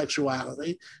animal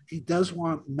sexuality. He does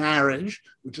want marriage,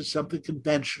 which is something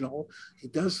conventional. He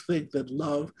does think that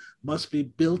love must be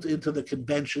built into the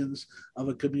conventions of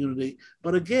a community.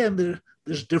 But again,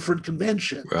 there's different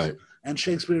conventions. Right. And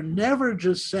Shakespeare never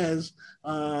just says,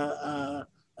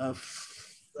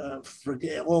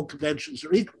 forget all conventions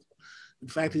are equal. In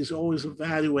fact, he's always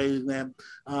evaluating them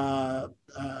whether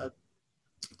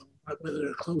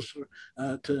they're closer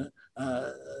to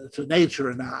nature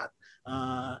or not.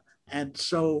 And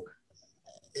so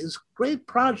his great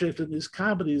project in these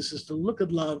comedies is to look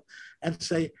at love and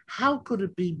say, how could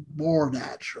it be more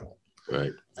natural?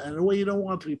 Right. And in a way, you don't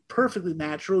want it to be perfectly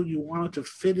natural. You want it to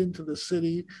fit into the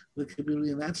city, the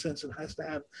community. In that sense, it has to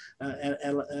have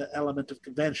an element of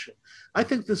convention. I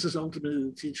think this is ultimately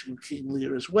the teaching of King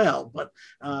Lear as well. But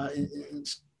in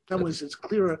some ways, it's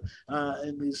clearer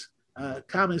in these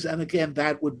comedies. And again,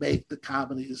 that would make the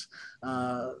comedies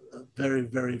very,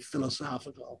 very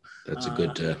philosophical. That's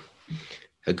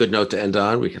a good note to end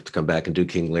on. We have to come back and do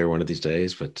King Lear one of these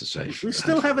days, but we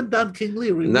still haven't done King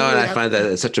Lear. And I find that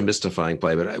it's such a mystifying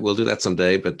play, but we'll do that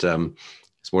someday. But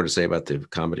there's more to say about the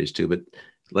comedies too. But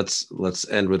let's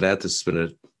end with that. This has been a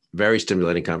very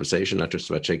stimulating conversation, not just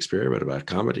about Shakespeare, but about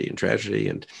comedy and tragedy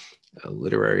and other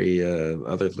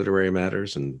literary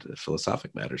matters and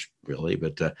philosophic matters, really.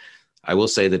 But I will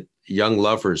say that young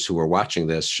lovers who are watching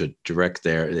this should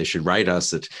they should write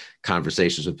us at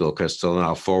Conversations with Bill Crystal, and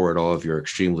I'll forward all of your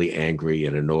extremely angry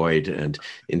and annoyed and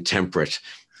intemperate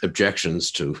objections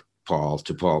to Paul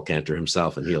Cantor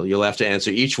himself. And you'll have to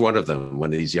answer each one of them when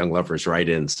these young lovers write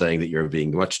in saying that you're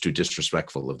being much too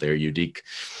disrespectful of their unique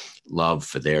love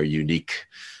for their unique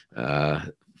love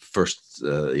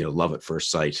at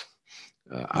first sight.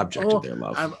 Object of their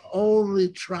love. I'm only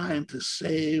trying to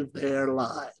save their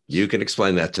lives. You can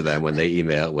explain that to them when they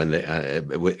email,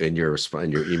 in your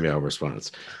email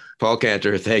response. Paul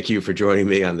Cantor, thank you for joining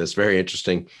me on this very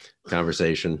interesting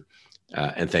conversation,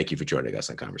 and thank you for joining us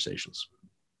on Conversations.